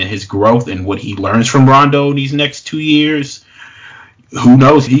defensive end and his growth and what he learns from Rondo in these next 2 years, who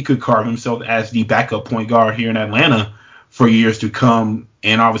knows? He could carve himself as the backup point guard here in Atlanta for years to come.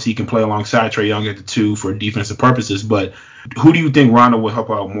 And obviously he can play alongside Trae Young at the two for defensive purposes. But who do you think Rondo will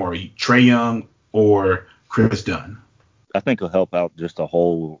help out more, Trae Young or Chris Dunn? I think he'll help out just the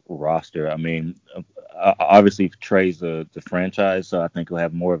whole roster. I mean, obviously Trae's the franchise, so I think he'll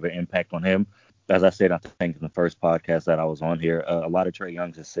have more of an impact on him. As I said, I think in the first podcast that I was on here, a lot of Trae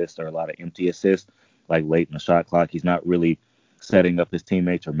Young's assists are a lot of empty assists, like late in the shot clock. He's not really setting up his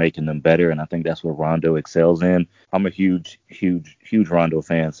teammates or making them better, and I think that's where Rondo excels in. I'm a huge Rondo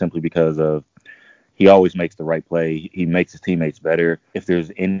fan simply because of he always makes the right play. He makes his teammates better. If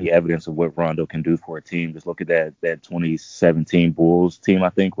there's any evidence of what Rondo can do for a team, just look at that 2017 Bulls team, I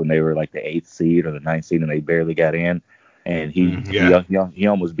think, when they were like the 8th seed or the 9th seed and they barely got in. And he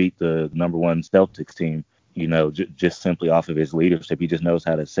almost beat the number one Celtics team, just simply off of his leadership. He just knows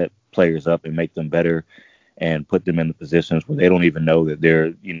how to set players up and make them better and put them in the positions where they don't even know that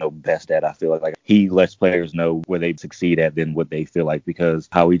they're, best at. I feel like he lets players know where they succeed at than what they feel like, because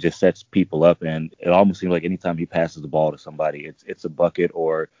how he just sets people up. And it almost seems like anytime he passes the ball to somebody, it's a bucket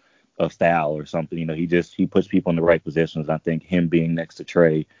or a foul or something. He puts people in the right positions. I think him being next to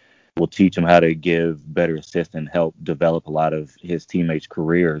Trae will teach him how to give better assists and help develop a lot of his teammates'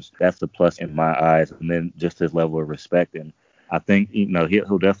 careers. That's the plus in my eyes. And then just his level of respect. And I think, he'll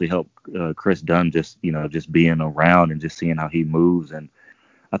definitely help Chris Dunn just being around and just seeing how he moves. And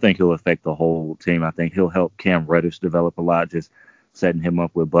I think he'll affect the whole team. I think he'll help Cam Reddish develop a lot, just setting him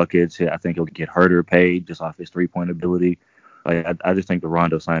up with buckets. I think he'll get Herter paid just off his three-point ability. I just think the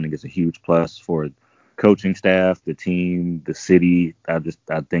Rondo signing is a huge plus for coaching staff, the team, the city. I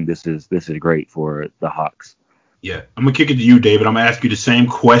think this is great for the Hawks. Yeah, I'm going to kick it to you, David. I'm going to ask you the same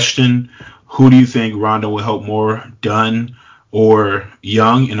question. Who do you think Rondo will help more, Dunn or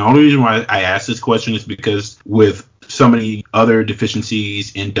Young? And the only reason why I ask this question is because with so many other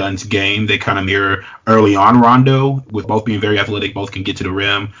deficiencies in Dunn's game, they kind of mirror early on Rondo, with both being very athletic, both can get to the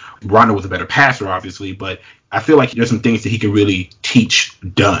rim. Rondo was a better passer, obviously, but I feel like there's some things that he can really teach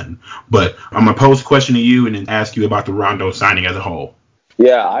Dunn. But I'm going to pose a question to you and then ask you about the Rondo signing as a whole.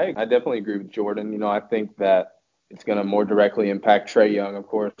 Yeah, I definitely agree with Jordan. I think that it's going to more directly impact Trae Young, of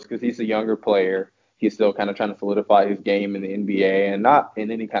course, because he's a younger player. He's still kind of trying to solidify his game in the NBA, and not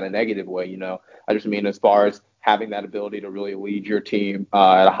in any kind of negative way. I just mean as far as having that ability to really lead your team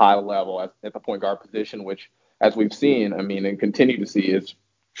at a high level at the point guard position, which, as we've seen, and continue to see, is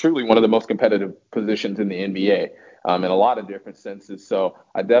truly one of the most competitive positions in the NBA in a lot of different senses. So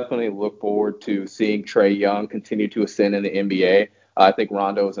I definitely look forward to seeing Trae Young continue to ascend in the NBA. I think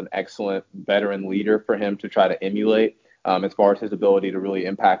Rondo is an excellent veteran leader for him to try to emulate as far as his ability to really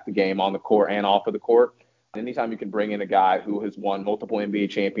impact the game on the court and off of the court. Anytime you can bring in a guy who has won multiple NBA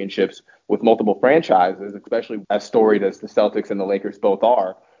championships with multiple franchises, especially as storied as the Celtics and the Lakers both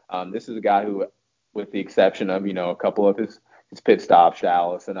are, this is a guy who, with the exception of, a couple of his pit stops,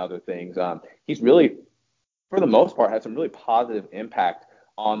 Dallas and other things, he's really, for the most part, had some really positive impact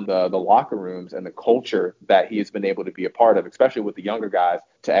on the locker rooms and the culture that he has been able to be a part of, especially with the younger guys.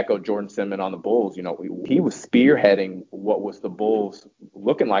 To echo Jordan Simmons on the Bulls, he was spearheading what was the Bulls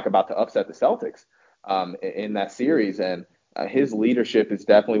looking like about to upset the Celtics in that series. And his leadership is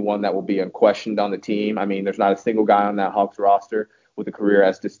definitely one that will be unquestioned on the team. I mean, there's not a single guy on that Hawks roster with a career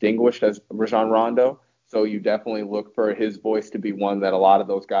as distinguished as Rajon Rondo. So you definitely look for his voice to be one that a lot of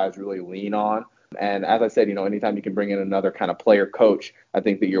those guys really lean on. And as I said, anytime you can bring in another kind of player coach, I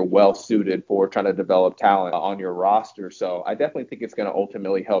think that you're well suited for trying to develop talent on your roster. So I definitely think it's going to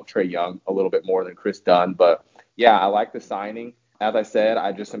ultimately help Trae Young a little bit more than Chris Dunn. But yeah, I like the signing. As I said,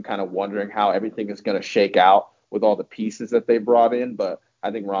 I just am kind of wondering how everything is going to shake out with all the pieces that they brought in. But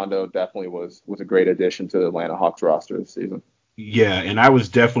I think Rondo definitely was a great addition to the Atlanta Hawks roster this season. Yeah, and I was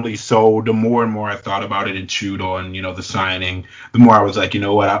definitely sold. The more and more I thought about it and chewed on, the signing, the more I was like, you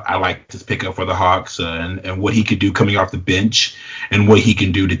know what, I like this pickup for the Hawks and what he could do coming off the bench and what he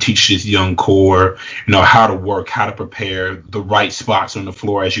can do to teach this young core, how to work, how to prepare the right spots on the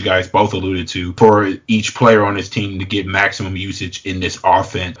floor, as you guys both alluded to, for each player on his team to get maximum usage in this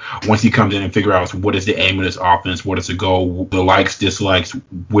offense. Once he comes in and figure out what is the aim of this offense, what is the goal, the likes, dislikes,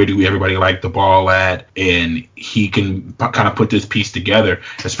 where do everybody like the ball at, and he can kind of put this piece together,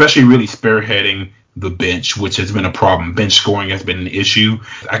 especially really spearheading the bench, which has been a problem. Bench scoring has been an issue.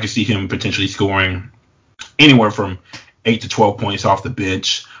 I could see him potentially scoring anywhere from 8 to 12 points off the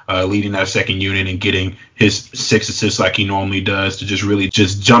bench, leading that second unit and getting his 6 assists like he normally does to just really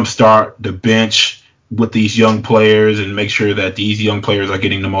just jumpstart the bench with these young players and make sure that these young players are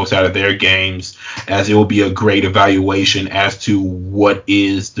getting the most out of their games, as it will be a great evaluation as to what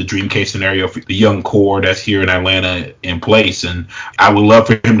is the dream case scenario for the young core that's here in Atlanta in place. And I would love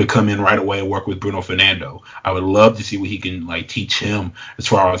for him to come in right away and work with Bruno Fernando. I would love to see what he can teach him as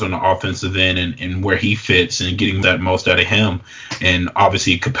far as on the offensive end and where he fits and getting that most out of him. And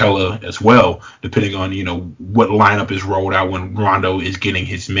obviously Capella as well, depending on, what lineup is rolled out when Rondo is getting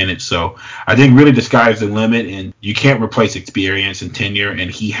his minutes. So I think really the sky's the limit, and you can't replace experience and tenure,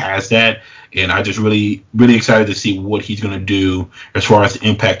 and he has that. And I just really, really excited to see what he's going to do as far as the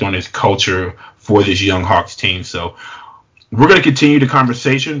impact on his culture for this young Hawks team. So we're going to continue the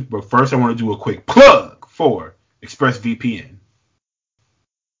conversation, but first I want to do a quick plug for ExpressVPN.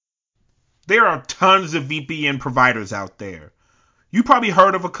 There are tons of VPN providers out there. You probably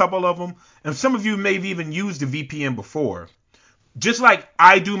heard of a couple of them, and some of you may have even used a VPN before. Just like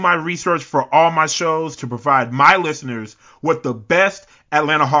I do my research for all my shows to provide my listeners with the best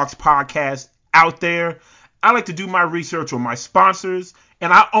Atlanta Hawks podcast out there, I like to do my research on my sponsors,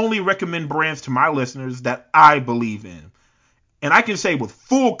 and I only recommend brands to my listeners that I believe in. And I can say with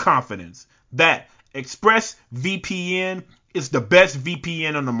full confidence that ExpressVPN is the best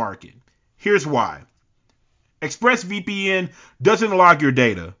VPN on the market. Here's why. ExpressVPN doesn't log your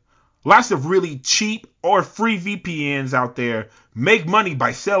data. Lots of really cheap or free VPNs out there make money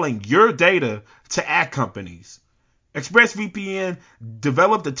by selling your data to ad companies. ExpressVPN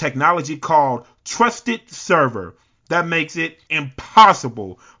developed a technology called Trusted Server that makes it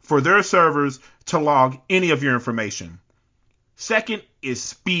impossible for their servers to log any of your information. Second is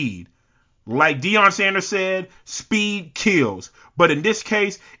speed. Like Deion Sanders said, speed kills. But in this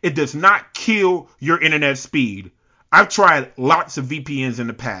case, it does not kill your internet speed. I've tried lots of VPNs in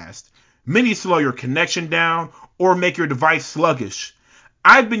the past. Many slow your connection down or make your device sluggish.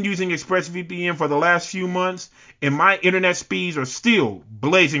 I've been using ExpressVPN for the last few months, and my internet speeds are still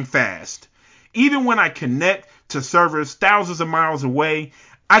blazing fast. Even when I connect to servers thousands of miles away,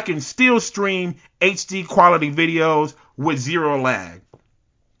 I can still stream HD quality videos with zero lag.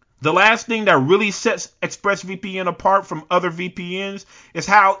 The last thing that really sets ExpressVPN apart from other VPNs is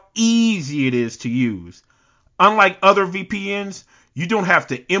how easy it is to use. Unlike other VPNs, you don't have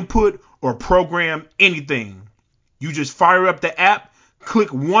to input or program anything. You just fire up the app,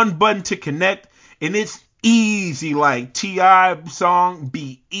 click one button to connect, and it's easy like T.I. song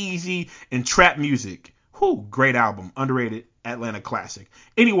Be Easy and Trap Music. Whew, great album, underrated Atlanta classic.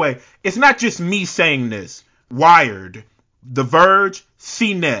 Anyway, it's not just me saying this. Wired, The Verge,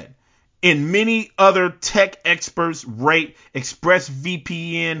 CNET, and many other tech experts rate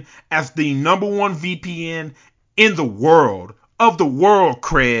ExpressVPN as the number one VPN in the world. Of the world,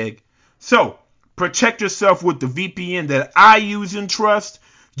 Craig. So, protect yourself with the VPN that I use and trust.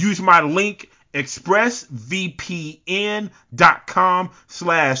 Use my link,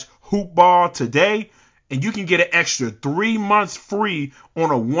 expressvpn.com/hoopball today, and you can get an extra 3 months free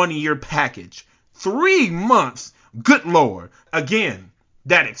on a 1-year package. 3 months. Good Lord. Again,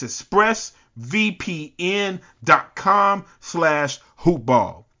 that is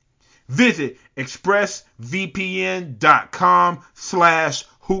expressvpn.com/hoopball. Visit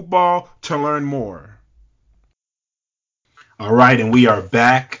expressvpn.com/hoopball to learn more. All right, and we are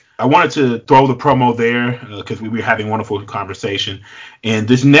back. I wanted to throw the promo there because we were having a wonderful conversation. And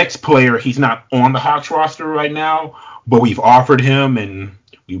this next player, he's not on the Hawks roster right now, but we've offered him, and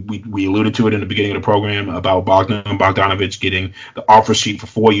we alluded to it in the beginning of the program about Bogdan Bogdanovic getting the offer sheet for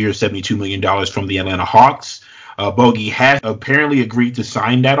 4 years, $72 million from the Atlanta Hawks. Bogey has apparently agreed to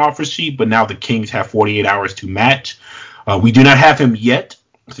sign that offer sheet, but now the Kings have 48 hours to match. We do not have him yet,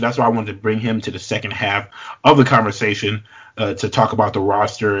 so that's why I wanted to bring him to the second half of the conversation to talk about the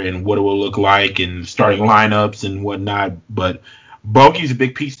roster and what it will look like and starting lineups and whatnot. But Bogey's a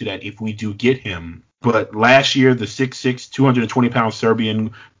big piece to that if we do get him. But last year, the 6'6", 220-pound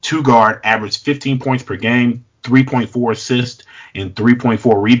Serbian two-guard averaged 15 points per game, 3.4 assists, and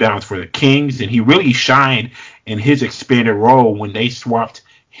 3.4 rebounds for the Kings. And he really shined in his expanded role when they swapped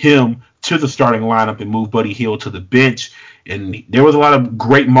him to the starting lineup and moved Buddy Hield to the bench. And there was a lot of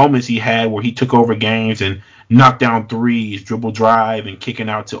great moments he had where he took over games and knocked down threes, dribble drive, and kicking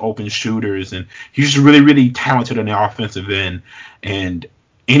out to open shooters. And he's just really, really talented on the offensive end. And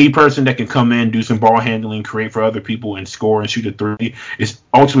any person that can come in, do some ball handling, create for other people, and score and shoot a three is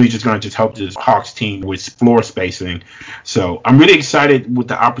ultimately just going to just help this Hawks team with floor spacing. So I'm really excited with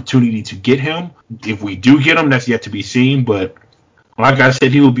the opportunity to get him. If we do get him, that's yet to be seen. But like I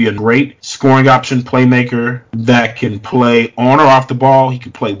said, he will be a great scoring option playmaker that can play on or off the ball. He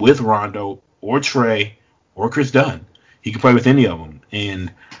can play with Rondo or Trey or Chris Dunn. He can play with any of them.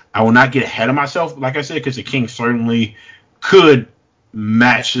 And I will not get ahead of myself, like I said, because the Kings certainly could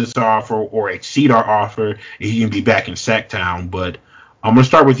match this offer or exceed our offer, and he can be back in Sacktown. But I'm going to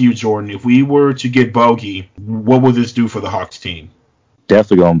start with you, Jordan. If we were to get Bogey, what would this do for the Hawks team?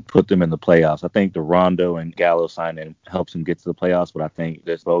 Definitely going to put them in the playoffs. I think the Rondo and Gallo signing helps them get to the playoffs, but I think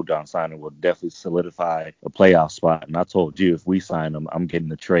this Bogdan signing will definitely solidify a playoff spot. And I told you, if we sign him, I'm getting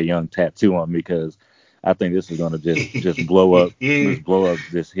the Trae Young tattoo on me because I think this is going to just blow up, his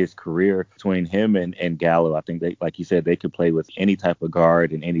career between him and Gallo. I think they, like you said, they could play with any type of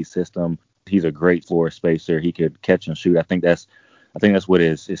guard in any system. He's a great floor spacer. He could catch and shoot. I think that's what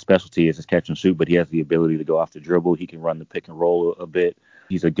his specialty is catch and shoot, but he has the ability to go off the dribble. He can run the pick and roll a bit.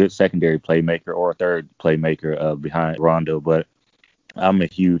 He's a good secondary playmaker or a third playmaker behind Rondo. But I'm a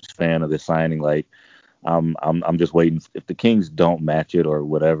huge fan of this signing. Like I'm just waiting. If the Kings don't match it or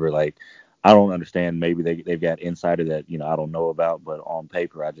whatever, like I don't understand. Maybe they've got insider that I don't know about, but on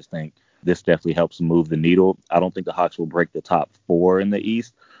paper, I just think this definitely helps move the needle. I don't think the Hawks will break the top 4 in the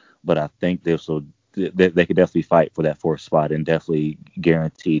East, but I think they could definitely fight for that 4th spot and definitely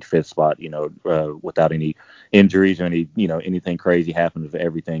guaranteed 5th spot. Without any injuries or anything crazy happens. If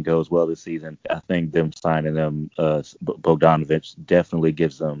everything goes well this season, I think them signing them Bogdanovic definitely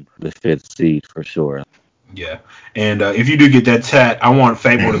gives them the 5th seed for sure. Yeah, and if you do get that tat, I want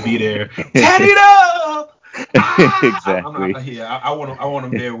Fable to be there. Tat it up! Exactly. I want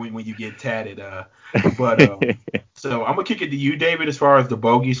him there when you get tatted. So I'm gonna kick it to you, David, as far as the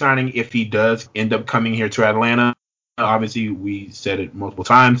Bogey signing. If he does end up coming here to Atlanta, obviously we said it multiple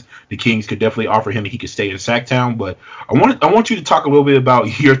times. The Kings could definitely offer him that he could stay in Sacktown. But I want you to talk a little bit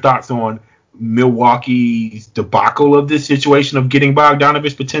about your thoughts on Milwaukee's debacle of this situation of getting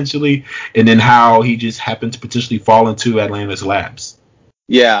Bogdanovic potentially, and then how he just happened to potentially fall into Atlanta's laps.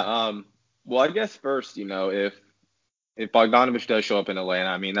 Yeah. Well, I guess first, if Bogdanovic does show up in Atlanta,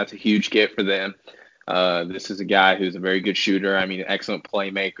 I mean, that's a huge get for them. This is a guy who's a very good shooter. I mean, an excellent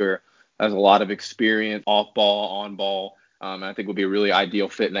playmaker, has a lot of experience off ball, on ball. I think will be a really ideal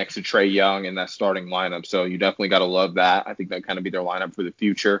fit next to Trae Young in that starting lineup. So you definitely got to love that. I think that kind of be their lineup for the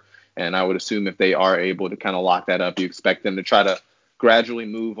future. And I would assume if they are able to kind of lock that up, you expect them to try to gradually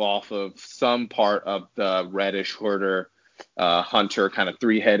move off of some part of the Reddish, Huerter, Hunter kind of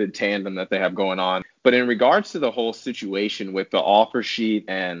 3-headed tandem that they have going on. But in regards to the whole situation with the offer sheet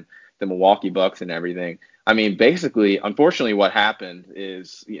and the Milwaukee Bucks and everything, I mean, basically, unfortunately, what happened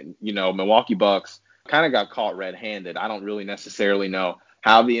is, Milwaukee Bucks kind of got caught red-handed. I don't really necessarily know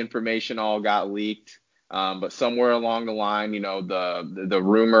how the information all got leaked. But somewhere along the line, the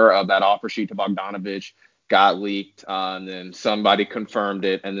rumor of that offer sheet to Bogdanovic got leaked, and then somebody confirmed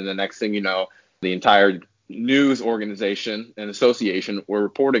it. And then the next thing you know, the entire news organization and association were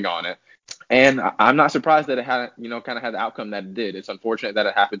reporting on it. And I'm not surprised that it had, kind of had the outcome that it did. It's unfortunate that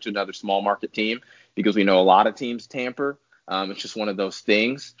it happened to another small market team because we know a lot of teams tamper. It's just one of those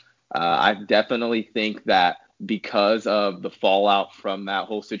things. I definitely think that because of the fallout from that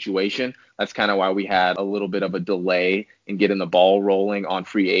whole situation, that's kind of why we had a little bit of a delay in getting the ball rolling on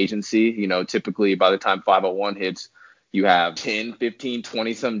free agency. Typically by the time 501 hits, you have 10, 15,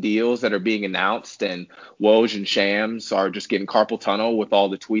 20 some deals that are being announced, and Woj and Shams are just getting carpal tunnel with all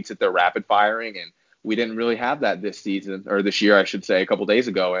the tweets that they're rapid firing. And we didn't really have that this season, or this year, I should say, a couple days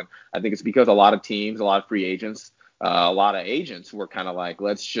ago. And I think it's because a lot of teams, a lot of free agents, a lot of agents were kind of like,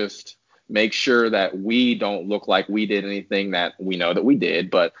 let's just make sure that we don't look like we did anything that we know that we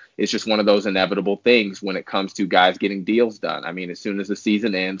did. But it's just one of those inevitable things when it comes to guys getting deals done. I mean, as soon as the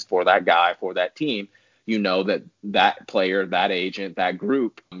season ends for that guy, for that team, that player, that agent, that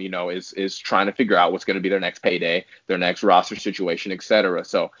group, is trying to figure out what's going to be their next payday, their next roster situation, et cetera.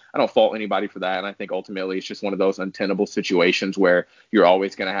 So I don't fault anybody for that. And I think ultimately it's just one of those untenable situations where you're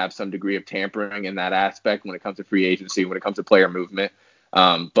always going to have some degree of tampering in that aspect when it comes to free agency, when it comes to player movement.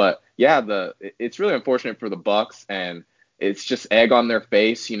 But yeah, it's really unfortunate for the Bucks, and it's just egg on their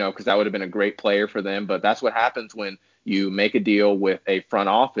face, because that would have been a great player for them. But that's what happens when you make a deal with a front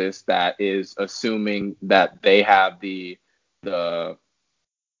office that is assuming that they have the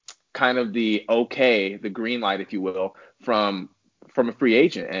kind of the green light, if you will, from a free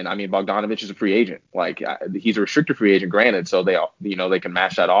agent. And I mean, Bogdanovich is a free agent. Like, he's a restricted free agent, granted, so they can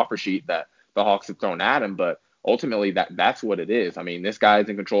match that offer sheet that the Hawks have thrown at him. But ultimately, that's what it is. I mean, this guy is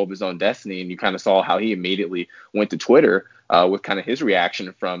in control of his own destiny, and you kind of saw how he immediately went to Twitter with kind of his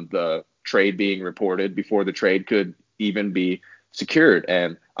reaction from the trade being reported before the trade could even be secured.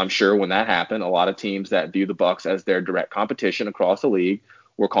 And I'm sure when that happened, a lot of teams that view the Bucks as their direct competition across the league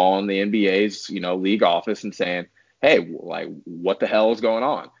were calling the NBA's, league office and saying, hey, like, what the hell is going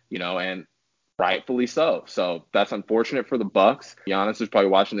on? And rightfully so. So that's unfortunate for the Bucks. Giannis is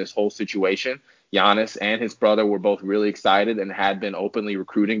probably watching this whole situation. Giannis and his brother were both really excited and had been openly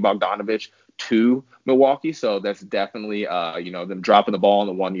recruiting Bogdanovich to Milwaukee. So that's definitely, them dropping the ball on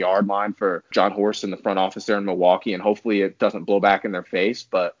the 1 yard line for John Horst in the front office there in Milwaukee. And hopefully it doesn't blow back in their face.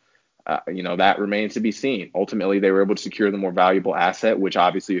 But, that remains to be seen. Ultimately, they were able to secure the more valuable asset, which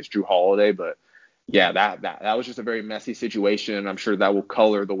obviously is Jrue Holiday. But yeah, that was just a very messy situation. And I'm sure that will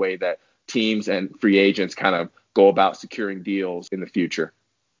color the way that teams and free agents kind of go about securing deals in the future.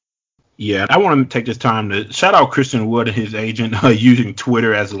 Yeah, I want to take this time to shout out Christian Wood and his agent using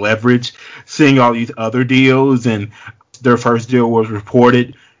Twitter as leverage, seeing all these other deals, and their first deal was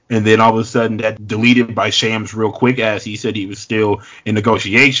reported, and then all of a sudden that deleted by Shams real quick, as he said he was still in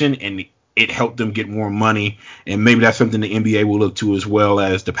negotiation, and it helped them get more money. And maybe that's something the NBA will look to, as well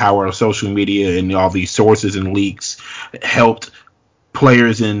as the power of social media and all these sources and leaks helped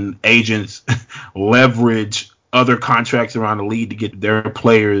players and agents leverage other contracts around the league to get their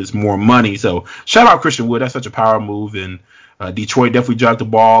players more money. So shout out Christian Wood. That's such a power move. And Detroit definitely dropped the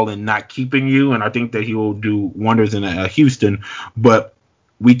ball in not keeping you. And I think that he will do wonders in Houston. But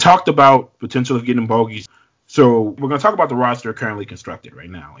we talked about potential of getting Bogies. So we're going to talk about the roster currently constructed right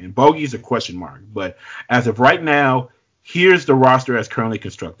now. And Bogey's a question mark. But as of right now, here's the roster as currently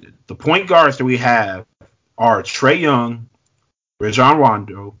constructed. The point guards that we have are Trae Young, Rajon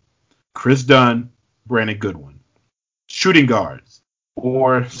Rondo, Chris Dunn, Brandon Goodwin. Shooting guards,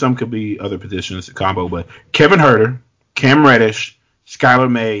 or some could be other positions, a combo, but Kevin Huerter, Cam Reddish, Skylar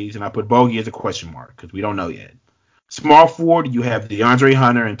Mays, and I put Bogey as a question mark because we don't know yet. Small forward, you have DeAndre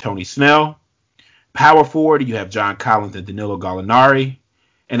Hunter and Tony Snell. Power forward, you have John Collins and Danilo Gallinari.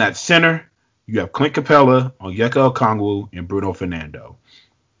 And at center, you have Clint Capella, Onyeka Okongwu, and Bruno Fernando.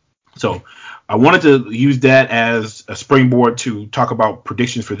 So I wanted to use that as a springboard to talk about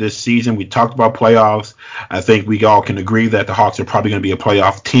predictions for this season. We talked about playoffs. I think we all can agree that the Hawks are probably going to be a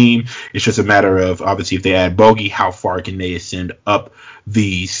playoff team. It's just a matter of, obviously, if they add Bogey, how far can they ascend up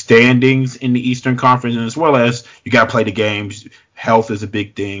the standings in the Eastern Conference, and as well as you got to play the games. Health is a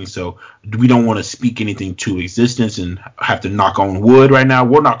big thing, so we don't want to speak anything to existence and have to knock on wood right now.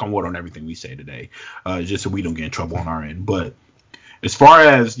 We'll knock on wood on everything we say today, just so we don't get in trouble on our end. But as far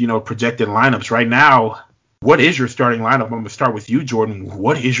as, projected lineups right now, what is your starting lineup? I'm going to start with you, Jordan.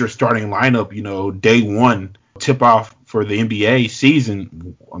 What is your starting lineup, day one, tip-off for the NBA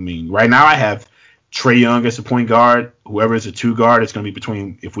season? I mean, right now I have Trae Young as a point guard. Whoever is a two guard, it's going to be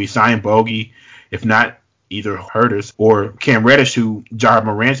between, if we sign Bogey, if not, either Huerter or Cam Reddish, who Ja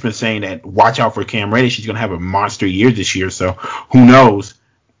Morant's been saying that watch out for Cam Reddish. He's going to have a monster year this year, so who knows?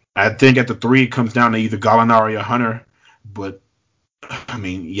 I think at the three, it comes down to either Gallinari or Hunter, but I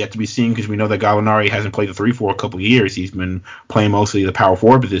mean, yet to be seen, because we know that Gallinari hasn't played the three for a couple of years. He's been playing mostly the power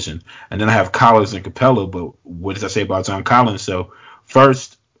forward position. And then I have Collins and Capella, but what does that say about John Collins? So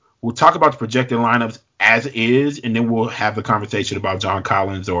first, we'll talk about the projected lineups as is, and then we'll have the conversation about John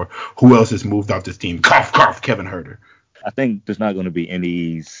Collins or who else has moved off this team. Cough, cough, Kevin Huerter. I think there's not going to be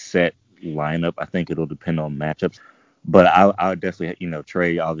any set lineup. I think it'll depend on matchups. But I'll definitely,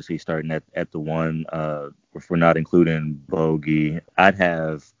 Trey obviously starting at the one. If we're not including Bogey, I'd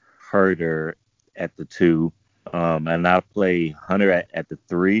have Herder at the 2, and I'll play Hunter at the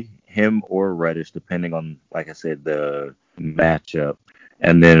 3, him or Reddish, depending on, like I said, the matchup.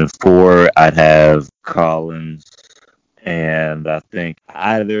 And then 4, I'd have Collins. And I think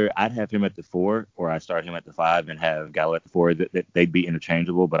either I'd have him at the 4 or I start him at the 5 and have Gallo at the 4. They'd be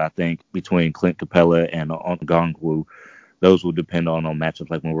interchangeable, but I think between Clint Capella and Okongwu, those will depend on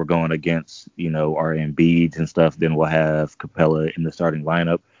matchups. Like when we're going against, our Embiids and stuff, then we'll have Capella in the starting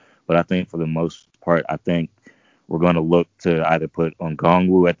lineup. But I think for the most part, I think we're going to look to either put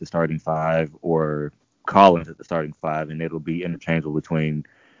Okongwu at the starting 5 or Collins at the starting 5, and it'll be interchangeable between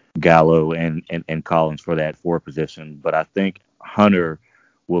Gallo and Collins for that 4 position. But I think Hunter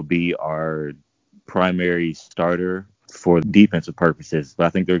will be our primary starter for defensive purposes. But I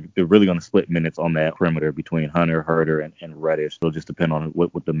think they're really going to split minutes on that perimeter between Hunter, Herder, and Reddish. It'll just depend on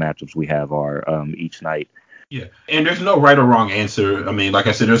what the matchups we have are each night. Yeah, and there's no right or wrong answer. I mean, like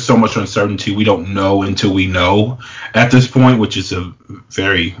I said, there's so much uncertainty. We don't know until we know at this point, which is a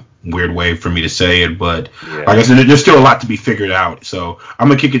very weird way for me to say it. But like I said, there's still a lot to be figured out. So I'm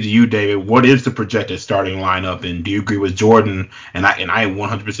going to kick it to you, David. What is the projected starting lineup? And do you agree with Jordan? And I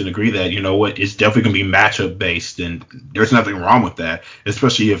 100% agree that, it's definitely going to be matchup based. And there's nothing wrong with that,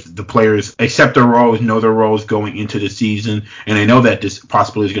 especially if the players accept their roles, know their roles going into the season. And they know that this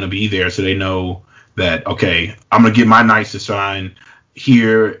possibility is going to be there. So they know that, okay, I'm going to get my nights to shine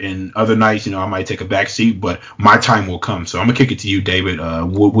here, and other nights, I might take a back seat, but my time will come. So I'm going to kick it to you, David.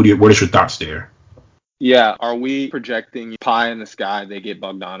 What is your thoughts there? Yeah, are we projecting pie in the sky they get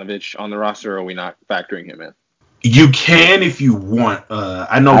Bogdanovich on the roster, or are we not factoring him in? You can if you want.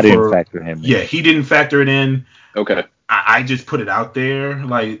 I didn't factor him in. Yeah, he didn't factor it in. Okay. I just put it out there.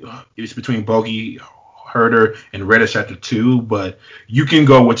 Like, it's between Bogey, Herder, and Reddish at the 2, but you can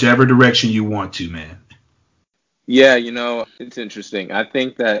go whichever direction you want to, man. Yeah, it's interesting. I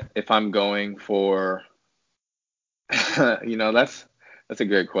think that if I'm going for, that's a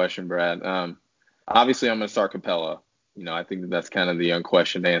great question, Brad. Obviously, I'm going to start Capella. I think that's kind of the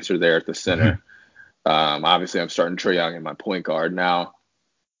unquestioned answer there at the center. Obviously, I'm starting Trae Young in my point guard. Now,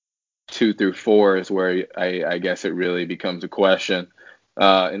 2 through 4 is where I guess it really becomes a question.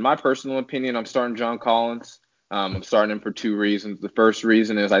 In my personal opinion, I'm starting John Collins. I'm starting him for 2 reasons. The first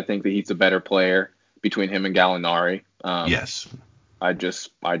reason is I think that he's a better player between him and Gallinari. Yes. I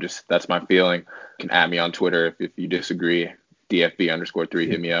just that's my feeling. You can add me on Twitter if you disagree. DFB_3,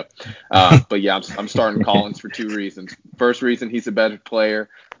 hit me up. But yeah, I'm starting Collins for 2 reasons. First reason, he's a better player.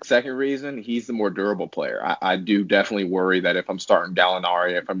 Second reason, he's the more durable player. I do definitely worry that if I'm starting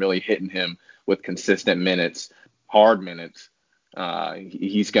Gallinari, if I'm really hitting him with consistent minutes, hard minutes,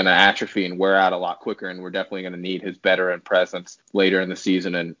 he's going to atrophy and wear out a lot quicker, and we're definitely going to need his veteran presence later in the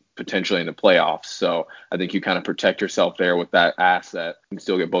season and potentially in the playoffs. So I think you kind of protect yourself there with that asset and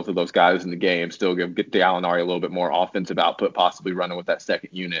still get both of those guys in the game, still get Gallinari a little bit more offensive output, possibly running with that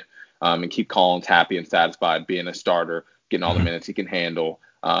second unit, and keep Collins happy and satisfied being a starter, getting all the minutes he can handle,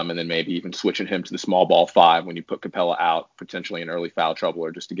 and then maybe even switching him to the small ball 5 when you put Capella out, potentially in early foul trouble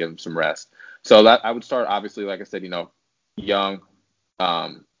or just to give him some rest. So that I would start, obviously, like I said, Young,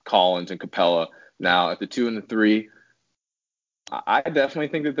 Collins, and Capella. Now, at the 2 and the 3, I definitely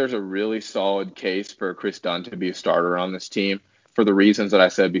think that there's a really solid case for Chris Dunn to be a starter on this team. For the reasons that I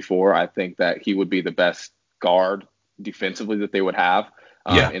said before, I think that he would be the best guard defensively that they would have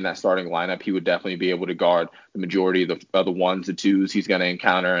in that starting lineup. He would definitely be able to guard the majority of the 1s, the 2s he's going to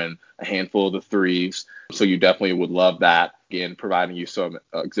encounter and a handful of the 3s. So you definitely would love that, again, providing you some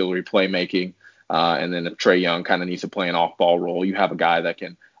auxiliary playmaking. And then if Trae Young kind of needs to play an off-ball role, you have a guy that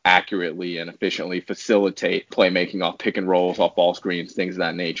can accurately and efficiently facilitate playmaking off pick and rolls, off ball screens, things of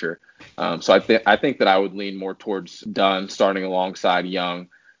that nature. So I think that I would lean more towards Dunn starting alongside Young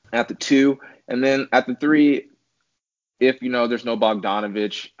at the 2. And then at the 3, if, there's no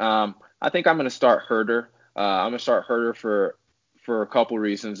Bogdanovich, I think I'm going to start Herder. I'm going to start Herder for a couple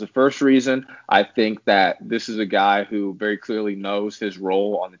reasons. The first reason, I think that this is a guy who very clearly knows his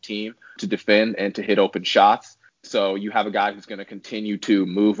role on the team to defend and to hit open shots. So you have a guy who's going to continue to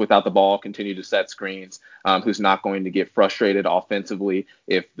move without the ball, continue to set screens, who's not going to get frustrated offensively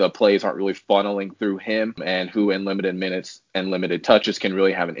if the plays aren't really funneling through him, and who in limited minutes and limited touches can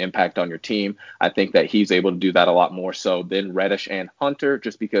really have an impact on your team. I think that he's able to do that a lot more so than Reddish and Hunter,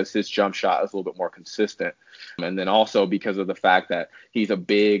 just because his jump shot is a little bit more consistent. And then also because of the fact that he's a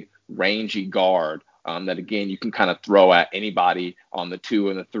big, rangy guard that, again, you can kind of throw at anybody on the 2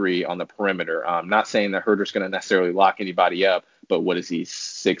 and the 3 on the perimeter. Not saying that Huerter's going to necessarily lock anybody up, but what is he,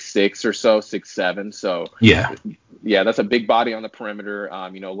 6'6" or so, 6'7"? So yeah, that's a big body on the perimeter.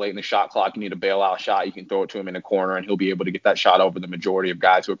 Late in the shot clock, you need a bailout shot. You can throw it to him in a corner, and he'll be able to get that shot over the majority of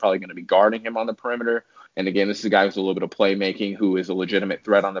guys who are probably going to be guarding him on the perimeter. And again, this is a guy who's a little bit of playmaking, who is a legitimate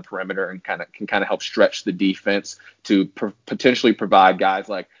threat on the perimeter and can help stretch the defense to potentially provide guys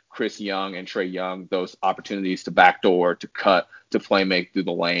like Chris Young and Trae Young those opportunities to backdoor, to cut, to play make through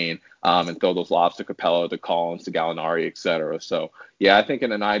the lane, and throw those lobs to Capella, to Collins, to Gallinari, et cetera. So, yeah, I think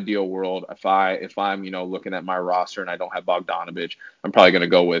in an ideal world, if I'm looking at my roster and I don't have Bogdanovich, I'm probably going to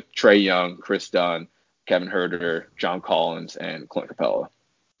go with Trae Young, Chris Dunn, Kevin Huerter, John Collins, and Clint Capella.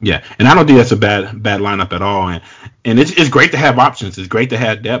 Yeah, and I don't think that's a bad lineup at all. And it's great to have options. It's great to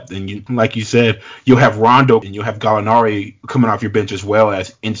have depth. And like you said, you'll have Rondo and you'll have Gallinari coming off your bench as well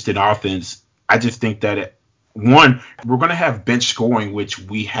as instant offense. I just think that, one, we're going to have bench scoring, which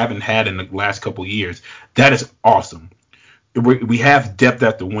we haven't had in the last couple of years. That is awesome. We have depth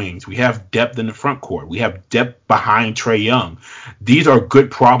at the wings. We have depth in the front court. We have depth behind Trae Young. These are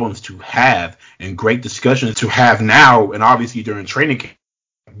good problems to have and great discussions to have now, and obviously during training camp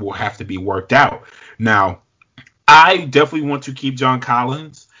will have to be worked out. Now, I definitely want to keep John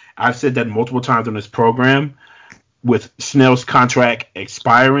Collins. I've said that multiple times on this program. With Snell's contract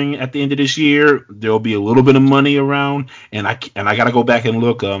expiring at the end of this year, there'll be a little bit of money around, and I got to go back and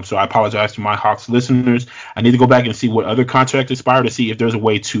look. So I apologize to my Hawks listeners. I need to go back and see what other contracts expire to see if there's a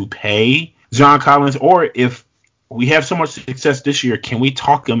way to pay John Collins, or if we have so much success this year, can we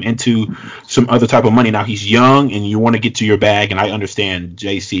talk him into some other type of money? Now, he's young and you want to get to your bag, and I understand,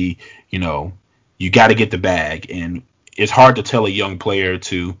 JC, you got to get the bag, and it's hard to tell a young player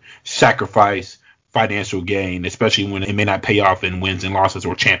to sacrifice financial gain, especially when it may not pay off in wins and losses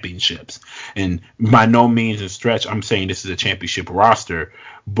or championships. And by no means a stretch, I'm saying this is a championship roster,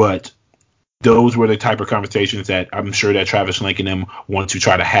 but those were the type of conversations that I'm sure that Travis Link and them want to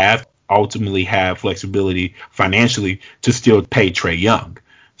try to have. Ultimately have flexibility financially to still pay Trae Young.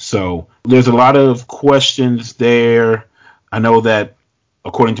 So there's a lot of questions there. I know that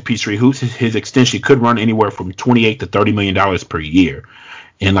according to Peachtree Hoops, his extension could run anywhere from $28 to $30 million per year.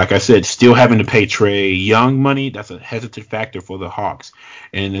 And like I said, still having to pay Trae Young money, that's a hesitant factor for the Hawks.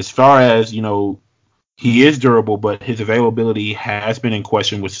 And as far as, he is durable, but his availability has been in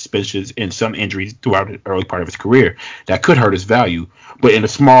question with suspensions and some injuries throughout the early part of his career. That could hurt his value. But in a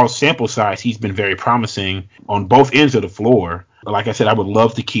small sample size, he's been very promising on both ends of the floor. Like I said, I would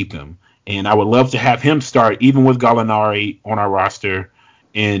love to keep him. And I would love to have him start even with Gallinari on our roster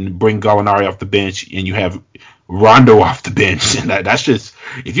and bring Gallinari off the bench, and you have Rondo off the bench. And that's just,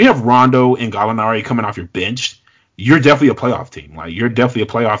 if you have Rondo and Gallinari coming off your bench, you're definitely a playoff team. You're definitely a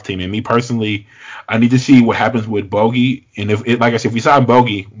playoff team. And me personally, I need to see what happens with Bogey. And if we sign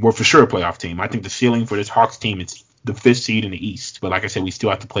Bogey, we're for sure a playoff team. I think the ceiling for this Hawks team is the 5th seed in the East. But like I said, we still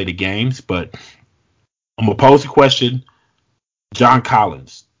have to play the games. But I'm going to pose the question, John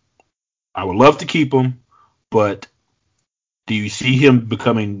Collins. I would love to keep him, but do you see him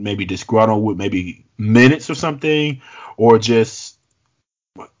becoming maybe disgruntled with maybe minutes or something, or just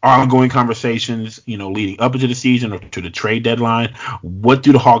ongoing conversations, leading up into the season or to the trade deadline? What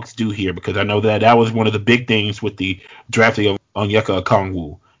do the Hawks do here? Because I know that was one of the big things with the drafting of Onyeka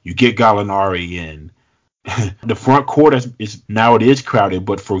Okongwu. You get Gallinari in. The front court is crowded,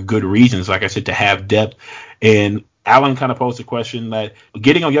 but for good reasons. Like I said, to have depth. And Alan kind of posed the question that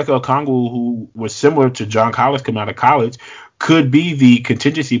getting Onyeka Okongwu, who was similar to John Collins coming out of college, could be the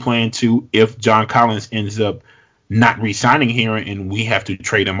contingency plan to, if John Collins ends up not re-signing here and we have to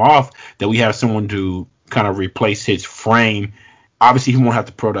trade him off, that we have someone to kind of replace his frame. Obviously, he won't have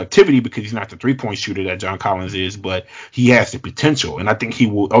the productivity because he's not the three-point shooter that John Collins is, but he has the potential. And I think he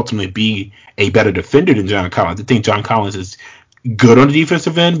will ultimately be a better defender than John Collins. I think John Collins is good on the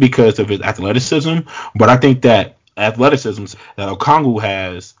defensive end because of his athleticism, but I think that athleticism that Okongwu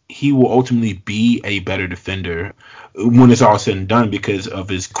has, he will ultimately be a better defender when it's all said and done because of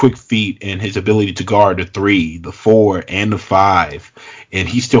his quick feet and his ability to guard the 3, the 4, and the 5. And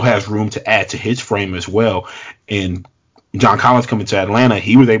he still has room to add to his frame as well. And John Collins coming to Atlanta,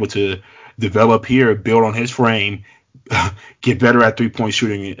 he was able to develop here, build on his frame, get better at three-point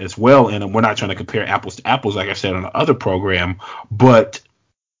shooting as well. And we're not trying to compare apples to apples, like I said on the other program, but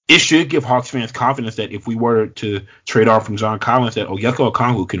it should give Hawks fans confidence that if we were to trade off from John Collins, that Onyeka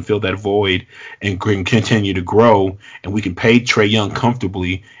Okongwu can fill that void and can continue to grow, and we can pay Trae Young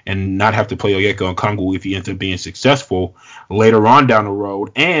comfortably and not have to play Onyeka Okongwu if he ends up being successful later on down the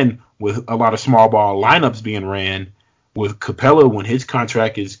road. And with a lot of small ball lineups being ran, with Capella, when his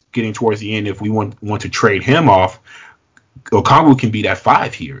contract is getting towards the end, if we want to trade him off, Okongwu can be that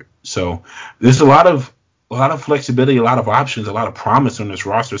 5 here. So there's a lot of flexibility, a lot of options, a lot of promise on this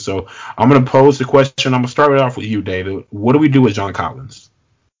roster. So I'm going to pose the question. I'm going to start it off with you, David. What do we do with John Collins?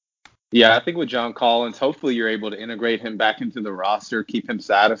 Yeah, I think with John Collins, hopefully you're able to integrate him back into the roster, keep him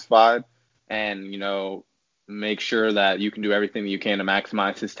satisfied, and, make sure that you can do everything that you can to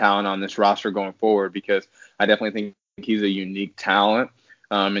maximize his talent on this roster going forward, because I definitely think he's a unique talent,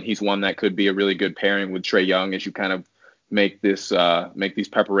 and he's one that could be a really good pairing with Trae Young as you kind of make these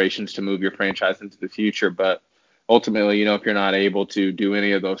preparations to move your franchise into the future. But ultimately, if you're not able to do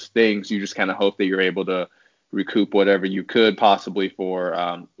any of those things, you just kind of hope that you're able to recoup whatever you could possibly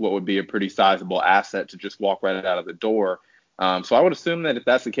for what would be a pretty sizable asset to just walk right out of the door. So I would assume that if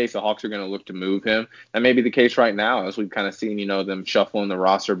that's the case, the Hawks are going to look to move him. That may be the case right now, as we've kind of seen, them shuffling the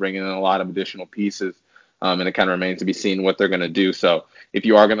roster, bringing in a lot of additional pieces. And it kind of remains to be seen what they're going to do. So if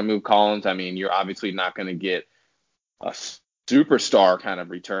you are going to move Collins, you're obviously not going to get a superstar kind of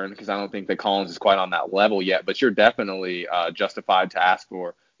return, because I don't think that Collins is quite on that level yet. But you're definitely justified to ask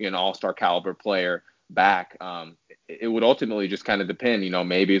for an all-star caliber player back. It would ultimately just kind of depend,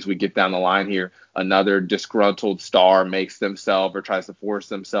 maybe as we get down the line here, another disgruntled star makes themselves or tries to force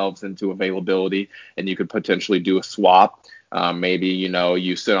themselves into availability, and you could potentially do a swap. Maybe,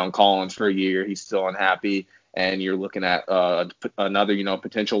 you sit on Collins for a year, he's still unhappy, and you're looking at another,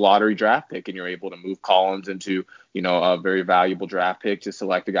 potential lottery draft pick, and you're able to move Collins into, a very valuable draft pick to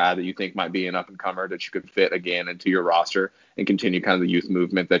select a guy that you think might be an up-and-comer that you could fit again into your roster and continue kind of the youth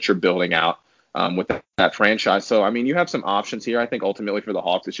movement that you're building out with that franchise. So, you have some options here. I think ultimately for the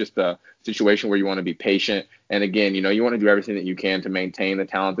Hawks, it's just a situation where you want to be patient. And again, you want to do everything that you can to maintain the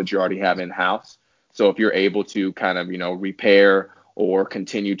talent that you already have in-house. So if you're able to kind of, repair or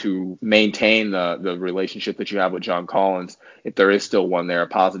continue to maintain the relationship that you have with John Collins, if there is still one there, a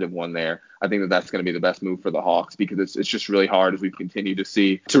positive one there, I think that's going to be the best move for the Hawks, because it's just really hard, as we continue to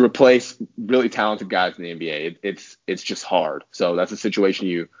see, to replace really talented guys in the NBA. It's just hard. So that's a situation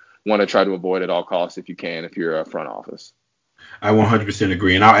you want to try to avoid at all costs if you can, if you're a front office. I 100%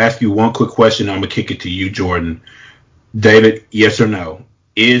 agree. And I'll ask you one quick question. I'm going to kick it to you, Jordan. David, yes or no?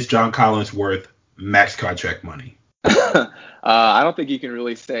 Is John Collins worth max contract money? I don't think you can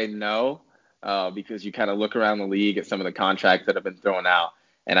really say no, because you kind of look around the league at some of the contracts that have been thrown out.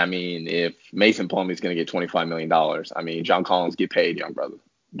 And if Mason Plumlee is going to get $25 million, John Collins, get paid, young brother.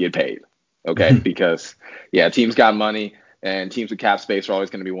 Get paid. Okay? Because, teams got money. And teams with cap space are always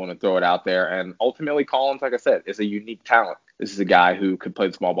going to be willing to throw it out there. And ultimately, Collins, like I said, is a unique talent. This is a guy who could play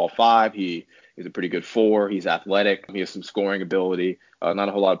the small ball 5. He is a pretty good 4. He's athletic. He has some scoring ability. Not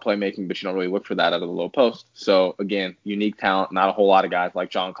a whole lot of playmaking, but you don't really look for that out of the low post. So, again, unique talent. Not a whole lot of guys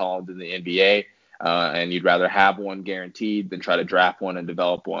like John Collins in the NBA. And you'd rather have one guaranteed than try to draft one and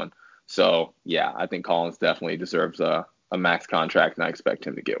develop one. So, I think Collins definitely deserves a max contract, and I expect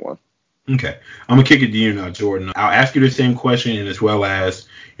him to get one. Okay. I'm going to kick it to you now, Jordan. I'll ask you the same question, and as well as,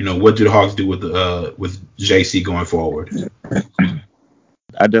 what do the Hawks do with JC going forward?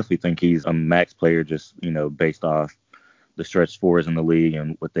 I definitely think he's a max player, just, based off the stretch fours in the league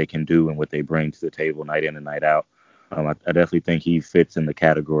and what they can do and what they bring to the table night in and night out. I definitely think he fits in the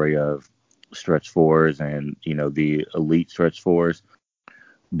category of stretch fours and, the elite stretch fours.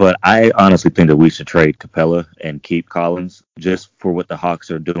 But I honestly think that we should trade Capella and keep Collins just for what the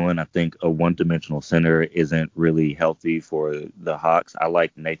Hawks are doing. I think a one-dimensional center isn't really healthy for the Hawks. I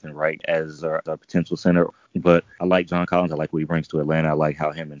like Nathan Wright as our potential center, but I like John Collins. I like what he brings to Atlanta. I like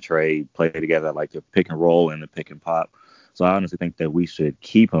how him and Trae play together. I like the pick and roll and the pick and pop. So I honestly think that we should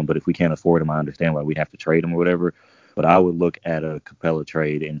keep him, but if we can't afford him, I understand why we have to trade him or whatever. But I would look at a Capella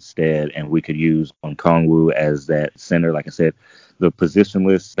trade instead, and we could use Okongwu as that center. Like I said, the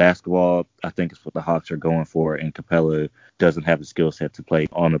positionless basketball, I think, is what the Hawks are going for, and Capella doesn't have the skill set to play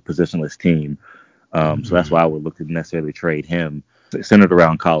on a positionless team. So that's why I would look to necessarily trade him, centered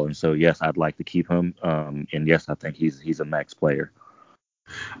around Collins. So, yes, I'd like to keep him, and, yes, I think he's a max player.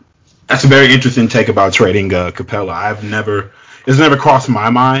 That's a very interesting take about trading Capella. It's never crossed my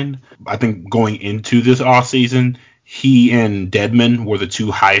mind. I think going into this offseason, he and Dedmon were the 2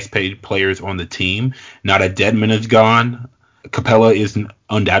 highest paid players on the team. Now that Dedmon is gone, Capella is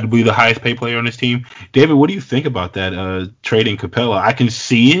undoubtedly the highest paid player on this team. David, what do you think about that, trading Capella? I can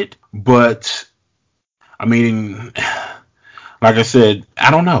see it, but, like I said,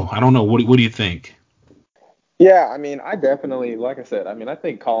 I don't know. What do you think? Yeah, I definitely, like I said, I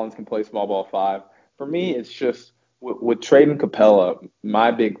think Collins can play small ball 5. For me, it's just with trading Capella,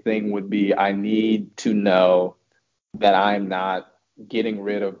 my big thing would be I need to know that I'm not getting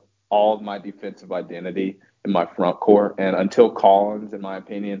rid of all of my defensive identity in my front court. And until Collins, in my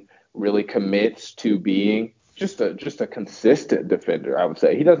opinion, really commits to being just a consistent defender, I would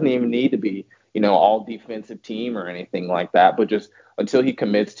say. He doesn't even need to be, all defensive team or anything like that, but just until he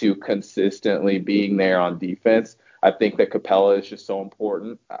commits to consistently being there on defense, I think that Capella is just so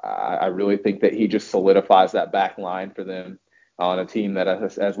important. I really think that he just solidifies that back line for them on a team that,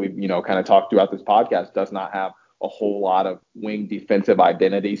 as we've, kind of talked throughout this podcast, does not have a whole lot of wing defensive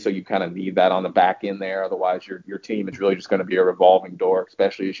identity. So you kind of need that on the back end there. Otherwise, your team is really just going to be a revolving door,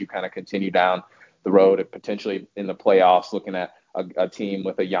 especially as you kind of continue down the road and potentially in the playoffs, looking at a team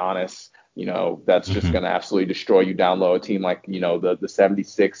with a Giannis, that's just going to absolutely destroy you down low. A team like, the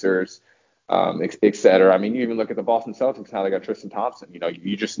 76ers, et cetera. I mean, you even look at the Boston Celtics, how they got Tristan Thompson.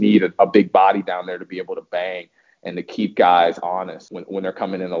 You just need a big body down there to be able to bang and to keep guys honest when they're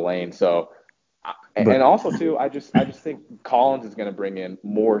coming in the lane. So, and also too, I just think Collins is going to bring in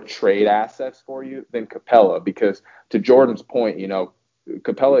more trade assets for you than Capella, because to Jordan's point,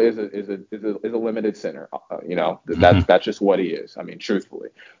 Capella is a limited center. That's just what he is. I mean, truthfully,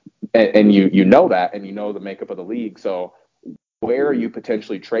 and you know that, and the makeup of the league. So where are you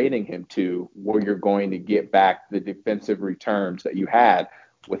potentially trading him to where you're going to get back the defensive returns that you had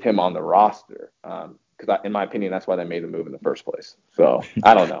with him on the roster? Because in my opinion, that's why they made the move in the first place. So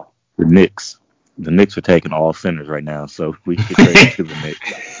I don't know. The Knicks are taking all centers right now, so we could trade to the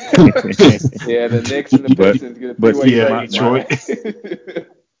Knicks. Yeah, the Knicks and the Pistons get a three-way Detroit.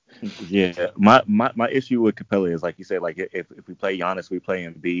 Yeah, my issue with Capella is, like you said, like if we play Giannis, we play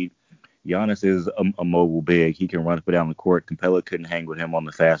Embiid. Giannis is a mobile big. He can run up and down the court. Capella couldn't hang with him on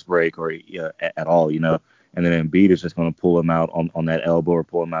the fast break or at all, And then Embiid is just going to pull him out on that elbow or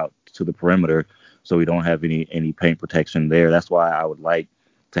pull him out to the perimeter, so we don't have any paint protection there. That's why I would like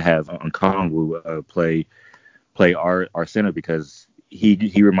to have Okongwu play our center, because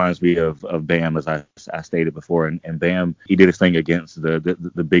he reminds me of Bam, as I stated before, and Bam, he did his thing against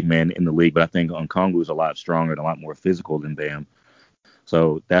the big man in the league, but I think Okongwu is a lot stronger and a lot more physical than Bam.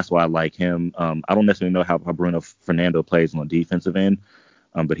 So that's why I like him. I don't necessarily know how Bruno Fernando plays on the defensive end,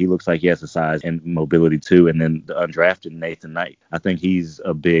 but he looks like he has the size and mobility too. And then the undrafted Nathan Knight, I think he's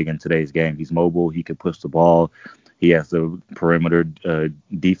a big in today's game. He's mobile. He can push the ball. He has the perimeter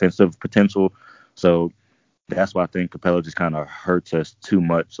defensive potential. So that's why I think Capella just kind of hurts us too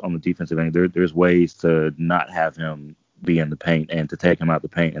much on the defensive end. There's ways to not have him be in the paint and to take him out the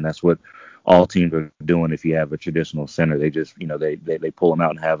paint, and that's what all teams are doing. If you have a traditional center, they just they pull him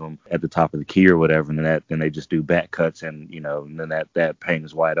out and have him at the top of the key or whatever, and then they just do back cuts, and and then that paint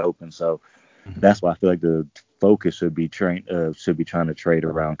is wide open. So that's why I feel like the focus should be trying to trade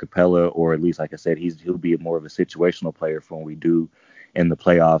around Capella, or at least, like I said, he'll be more of a situational player for when we do in the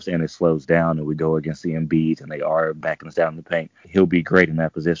playoffs and it slows down and we go against the Embiids and they are backing us down in the paint. He'll be great in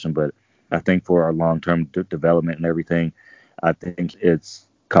that position, but I think for our long-term development and everything, I think it's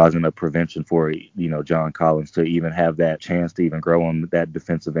causing a prevention for John Collins to even have that chance to even grow on that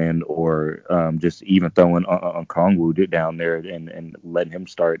defensive end, or just even throwing on Okongwu down there and letting him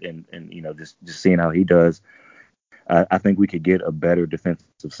start and just seeing how he does. I think we could get a better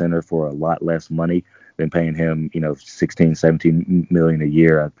defensive center for a lot less money than paying him, 16, 17 million a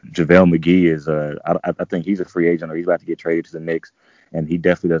year. JaVale McGee is I think he's a free agent, or he's about to get traded to the Knicks, and he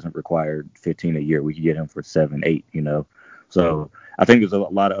definitely doesn't require 15 a year. We could get him for 7, 8, So I think there's a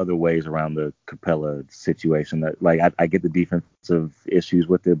lot of other ways around the Capella situation that, like, I get the defensive issues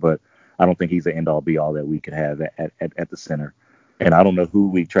with it, but I don't think he's the end all be all that we could have at the center. And I don't know who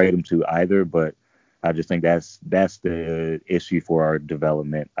we trade him to either, but I just think that's the issue for our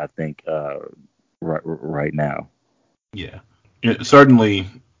development, I think, right now. Yeah, certainly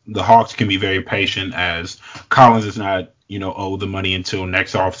the Hawks can be very patient, as Collins is not, owe the money until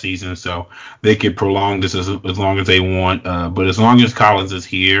next offseason, so they could prolong this as long as they want. But as long as Collins is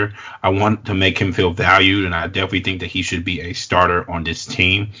here, I want to make him feel valued, and I definitely think that he should be a starter on this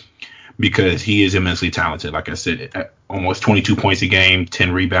team because he is immensely talented. Like I said, almost 22 points a game,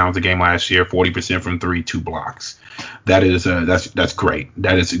 10 rebounds a game last year, 40% from 3, 2 blocks. That is that's great.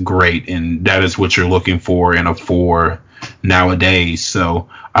 That is great, and that is what you're looking for in a 4 nowadays. So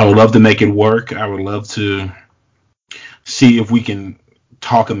I would love to make it work. I would love to see if we can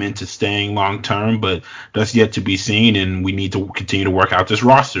talk him into staying long term, but that's yet to be seen, and we need to continue to work out this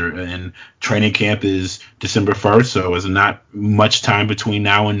roster. And training camp is December 1st, so there's not much time between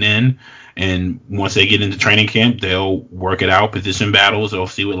now and then. And once they get into training camp, they'll work it out, position battles. They'll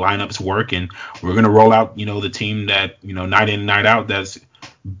see what lineups work, and we're going to roll out, the team that, night in and night out, that's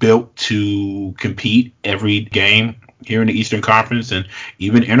built to compete every game here in the Eastern Conference and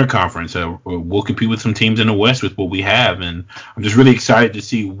even Interconference. We'll compete with some teams in the West with what we have, and I'm just really excited to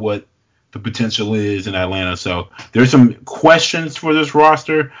see what the potential is in Atlanta. So there's some questions for this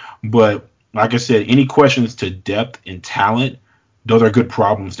roster, but like I said, any questions to depth and talent, those are good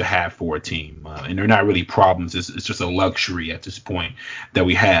problems to have for a team. And they're not really problems. It's just a luxury at this point that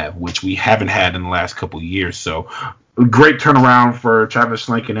we have, which we haven't had in the last couple of years. So great turnaround for Travis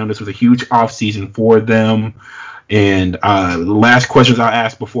Schlenk, and this was a huge offseason for them. And the last questions I'll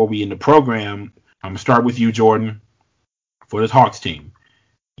ask before we end the program, I'm going to start with you, Jordan, for this Hawks team.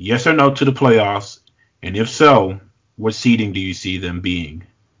 Yes or no to the playoffs? And if so, what seeding do you see them being?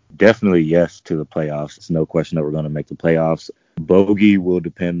 Definitely yes to the playoffs. It's no question that we're going to make the playoffs. Bogey will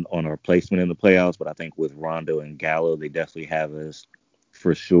depend on our placement in the playoffs, but I think with Rondo and Gallo, they definitely have us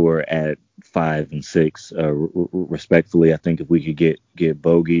for sure at 5 and 6. Respectfully, I think if we could get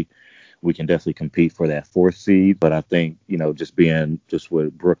Bogey, we can definitely compete for that 4th seed. But I think, just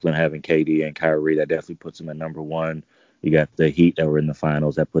with Brooklyn having KD and Kyrie, that definitely puts them at number 1. You got the Heat that were in the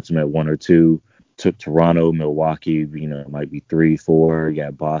finals, that puts them at 1 or 2. To Toronto, Milwaukee, might be 3, 4. You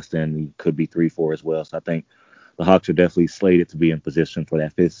got Boston, could be 3, 4 as well. So I think the Hawks are definitely slated to be in position for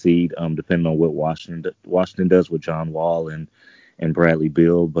that 5th seed, depending on what Washington does with John Wall and Bradley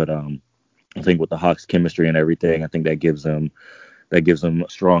Beal. But I think with the Hawks' chemistry and everything, I think that gives them a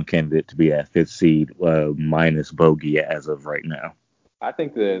strong candidate to be at 5th seed, minus Bogey as of right now. I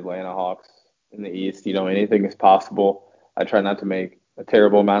think the Atlanta Hawks in the East, anything is possible. I try not to make a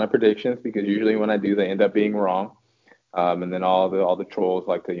terrible amount of predictions because usually when I do, they end up being wrong. And then all the trolls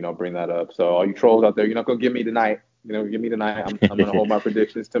like to, bring that up. So all you trolls out there, you're not going to give me tonight. Give me tonight. I'm going to hold my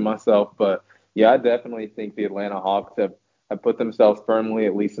predictions to myself. But, yeah, I definitely think the Atlanta Hawks have put themselves firmly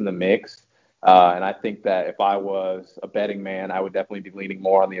at least in the mix. And I think that if I was a betting man, I would definitely be leaning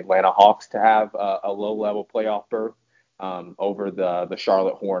more on the Atlanta Hawks to have a low-level playoff berth over the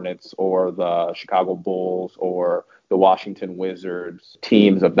Charlotte Hornets or the Chicago Bulls or the Washington Wizards,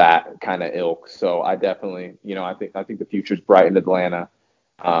 teams of that kind of ilk. So I definitely, I think the future's bright in Atlanta,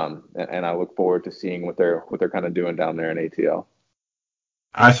 and I look forward to seeing what they're kind of doing down there in ATL.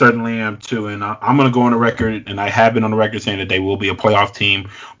 I certainly am too, and I'm going to go on the record, and I have been on the record saying that they will be a playoff team.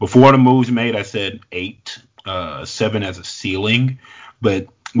 Before the moves made, I said 8, 7 as a ceiling, but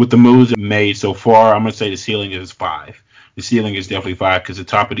with the moves made so far, I'm going to say the ceiling is 5. The ceiling is definitely 5 because the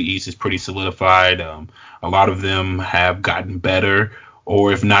top of the East is pretty solidified. A lot of them have gotten better,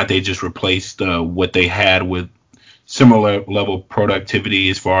 or if not, they just replaced what they had with similar level productivity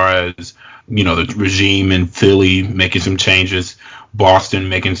as far as, the regime in Philly making some changes, Boston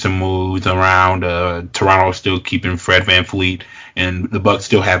making some moves around, Toronto still keeping Fred VanVleet, and the Bucks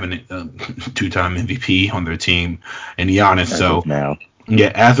still having a 2-time MVP on their team, and Giannis. So now.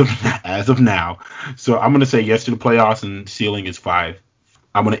 Yeah, as of now. So I'm going to say yes to the playoffs, and ceiling is 5.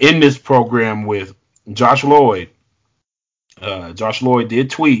 I'm going to end this program with Josh Lloyd. Josh Lloyd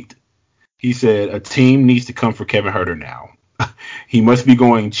did tweet. He said, a team needs to come for Kevin Huerter now. He must be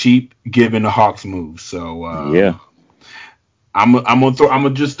going cheap given the Hawks move. So yeah. I'm gonna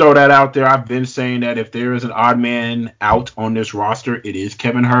just throw that out there. I've been saying that if there is an odd man out on this roster, it is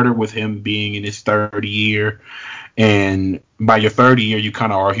Kevin Huerter, with him being in his 3rd year. And by your 3rd year, you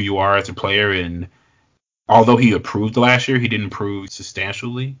kind of are who you are as a player. And although he improved last year, he didn't improve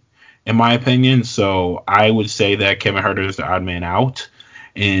substantially, in my opinion. So I would say that Kevin Huerter is the odd man out.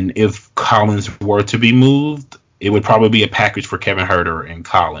 And if Collins were to be moved, it would probably be a package for Kevin Huerter and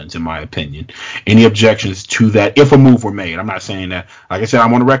Collins, in my opinion. Any objections to that if a move were made? I'm not saying that. Like I said,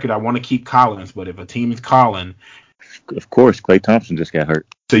 I'm on the record. I want to keep Collins, but if a team is calling. Of course, Klay Thompson just got hurt.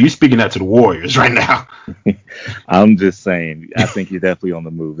 So you're speaking that to the Warriors right now. I'm just saying, I think you're definitely on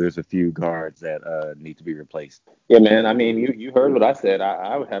the move. There's a few guards that need to be replaced. Yeah, man. I mean, you heard what I said.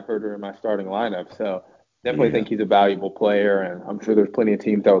 I would have Huerter in my starting lineup. So definitely think he's a valuable player, and I'm sure there's plenty of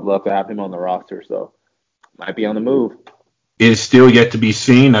teams that would love to have him on the roster. So might be on the move. It's still yet to be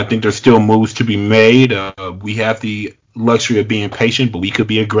seen. I think there's still moves to be made. We have the luxury of being patient, but we could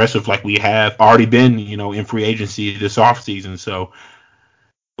be aggressive like we have already been, in free agency this offseason. So,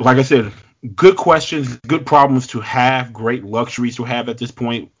 like I said, good questions, good problems to have, great luxuries to have at this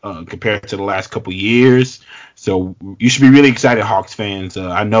point compared to the last couple years. So you should be really excited, Hawks fans.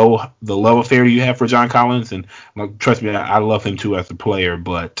 I know the love affair you have for John Collins, and trust me, I love him too as a player,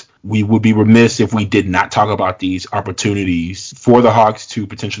 but we would be remiss if we did not talk about these opportunities for the Hawks to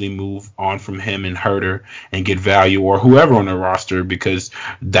potentially move on from him and Huerter and get value, or whoever on the roster, because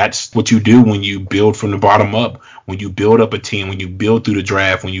that's what you do when you build from the bottom up, when you build up a team, when you build through the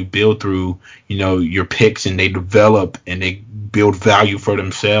draft, when you build through, your picks, and they develop and they build value for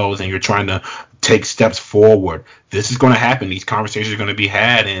themselves, and you're trying to take steps forward. This is going to happen. These conversations are going to be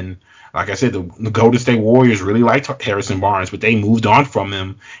had, and Like I said, the Golden State Warriors really liked Harrison Barnes, but they moved on from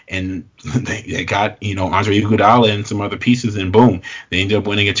him, and they got, Andre Iguodala and some other pieces, and boom, they ended up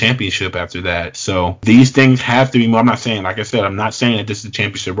winning a championship after that. So these things have to be. I'm not saying, like I said, I'm not saying that this is a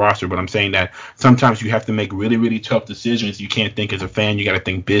championship roster, but I'm saying that sometimes you have to make really, really tough decisions. You can't think as a fan. You got to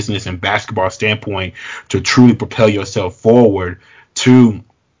think business and basketball standpoint to truly propel yourself forward to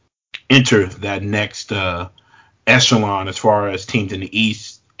enter that next echelon as far as teams in the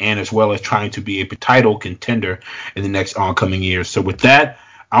East, and as well as trying to be a title contender in the next oncoming years. So with that,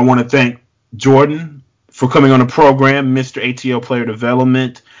 I want to thank Jordan for coming on the program, Mr. ATL Player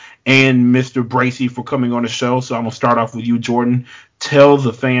Development, and Mr. Bracy for coming on the show. So I'm going to start off with you, Jordan. Tell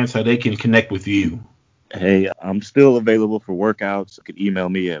the fans how they can connect with you. Hey, I'm still available for workouts. You can email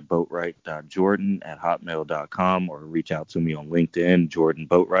me at boatwright.jordan@hotmail.com or reach out to me on LinkedIn, Jordan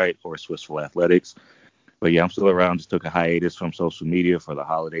Boatwright, or Swissful Athletics. But yeah, I'm still around. Just took a hiatus from social media for the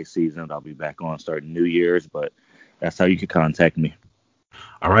holiday season. I'll be back on starting New Year's, but that's how you can contact me.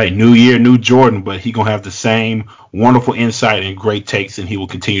 All right, new year, new Jordan, but he going to have the same wonderful insight and great takes, and he will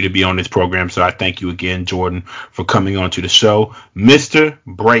continue to be on this program. So I thank you again, Jordan, for coming on to the show. Mr.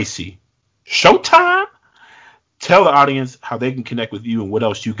 Bracy, showtime. Tell the audience how they can connect with you and what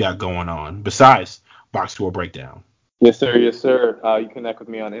else you got going on besides Box Score Breakdown. Yes, sir. Yes, sir. You connect with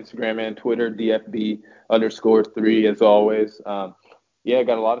me on Instagram and Twitter, DFB_3, as always. Got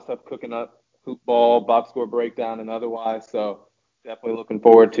a lot of stuff cooking up, hoop ball, box score breakdown, and otherwise. So definitely looking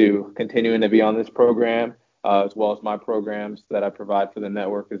forward to continuing to be on this program, as well as my programs that I provide for the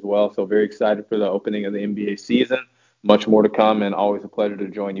network as well. So very excited for the opening of the NBA season. Much more to come, and always a pleasure to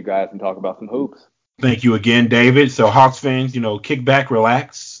join you guys and talk about some hoops. Thank you again, David. So Hawks fans, kick back,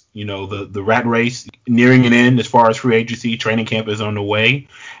 relax. The rat race nearing an end as far as free agency. Training camp is on the way.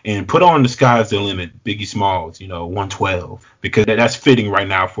 And put on the sky's the limit, Biggie Smalls, 112. Because that's fitting right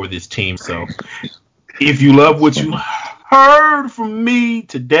now for this team. So if you love what you heard from me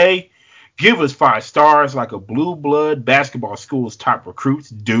today, give us 5 stars like a blue blood basketball school's top recruits,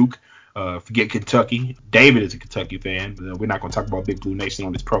 Duke. Forget Kentucky. David is a Kentucky fan. But we're not going to talk about Big Blue Nation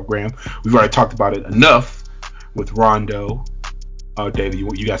on this program. We've already talked about it enough with Rondo. Oh, David,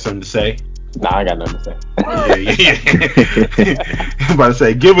 you got something to say? Nah, I got nothing to say. Yeah. I'm about to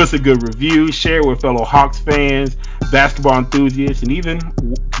say, give us a good review. Share with fellow Hawks fans, basketball enthusiasts, and even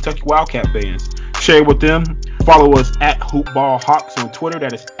Kentucky Wildcat fans. Share with them. Follow us at HoopBallHawks on Twitter.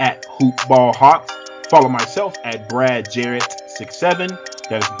 That is at HoopBallHawks. Follow myself at BradJarrett67.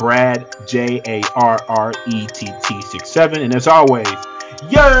 That's Brad, JARRETT 67. And as always,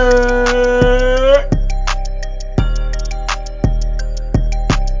 yeah!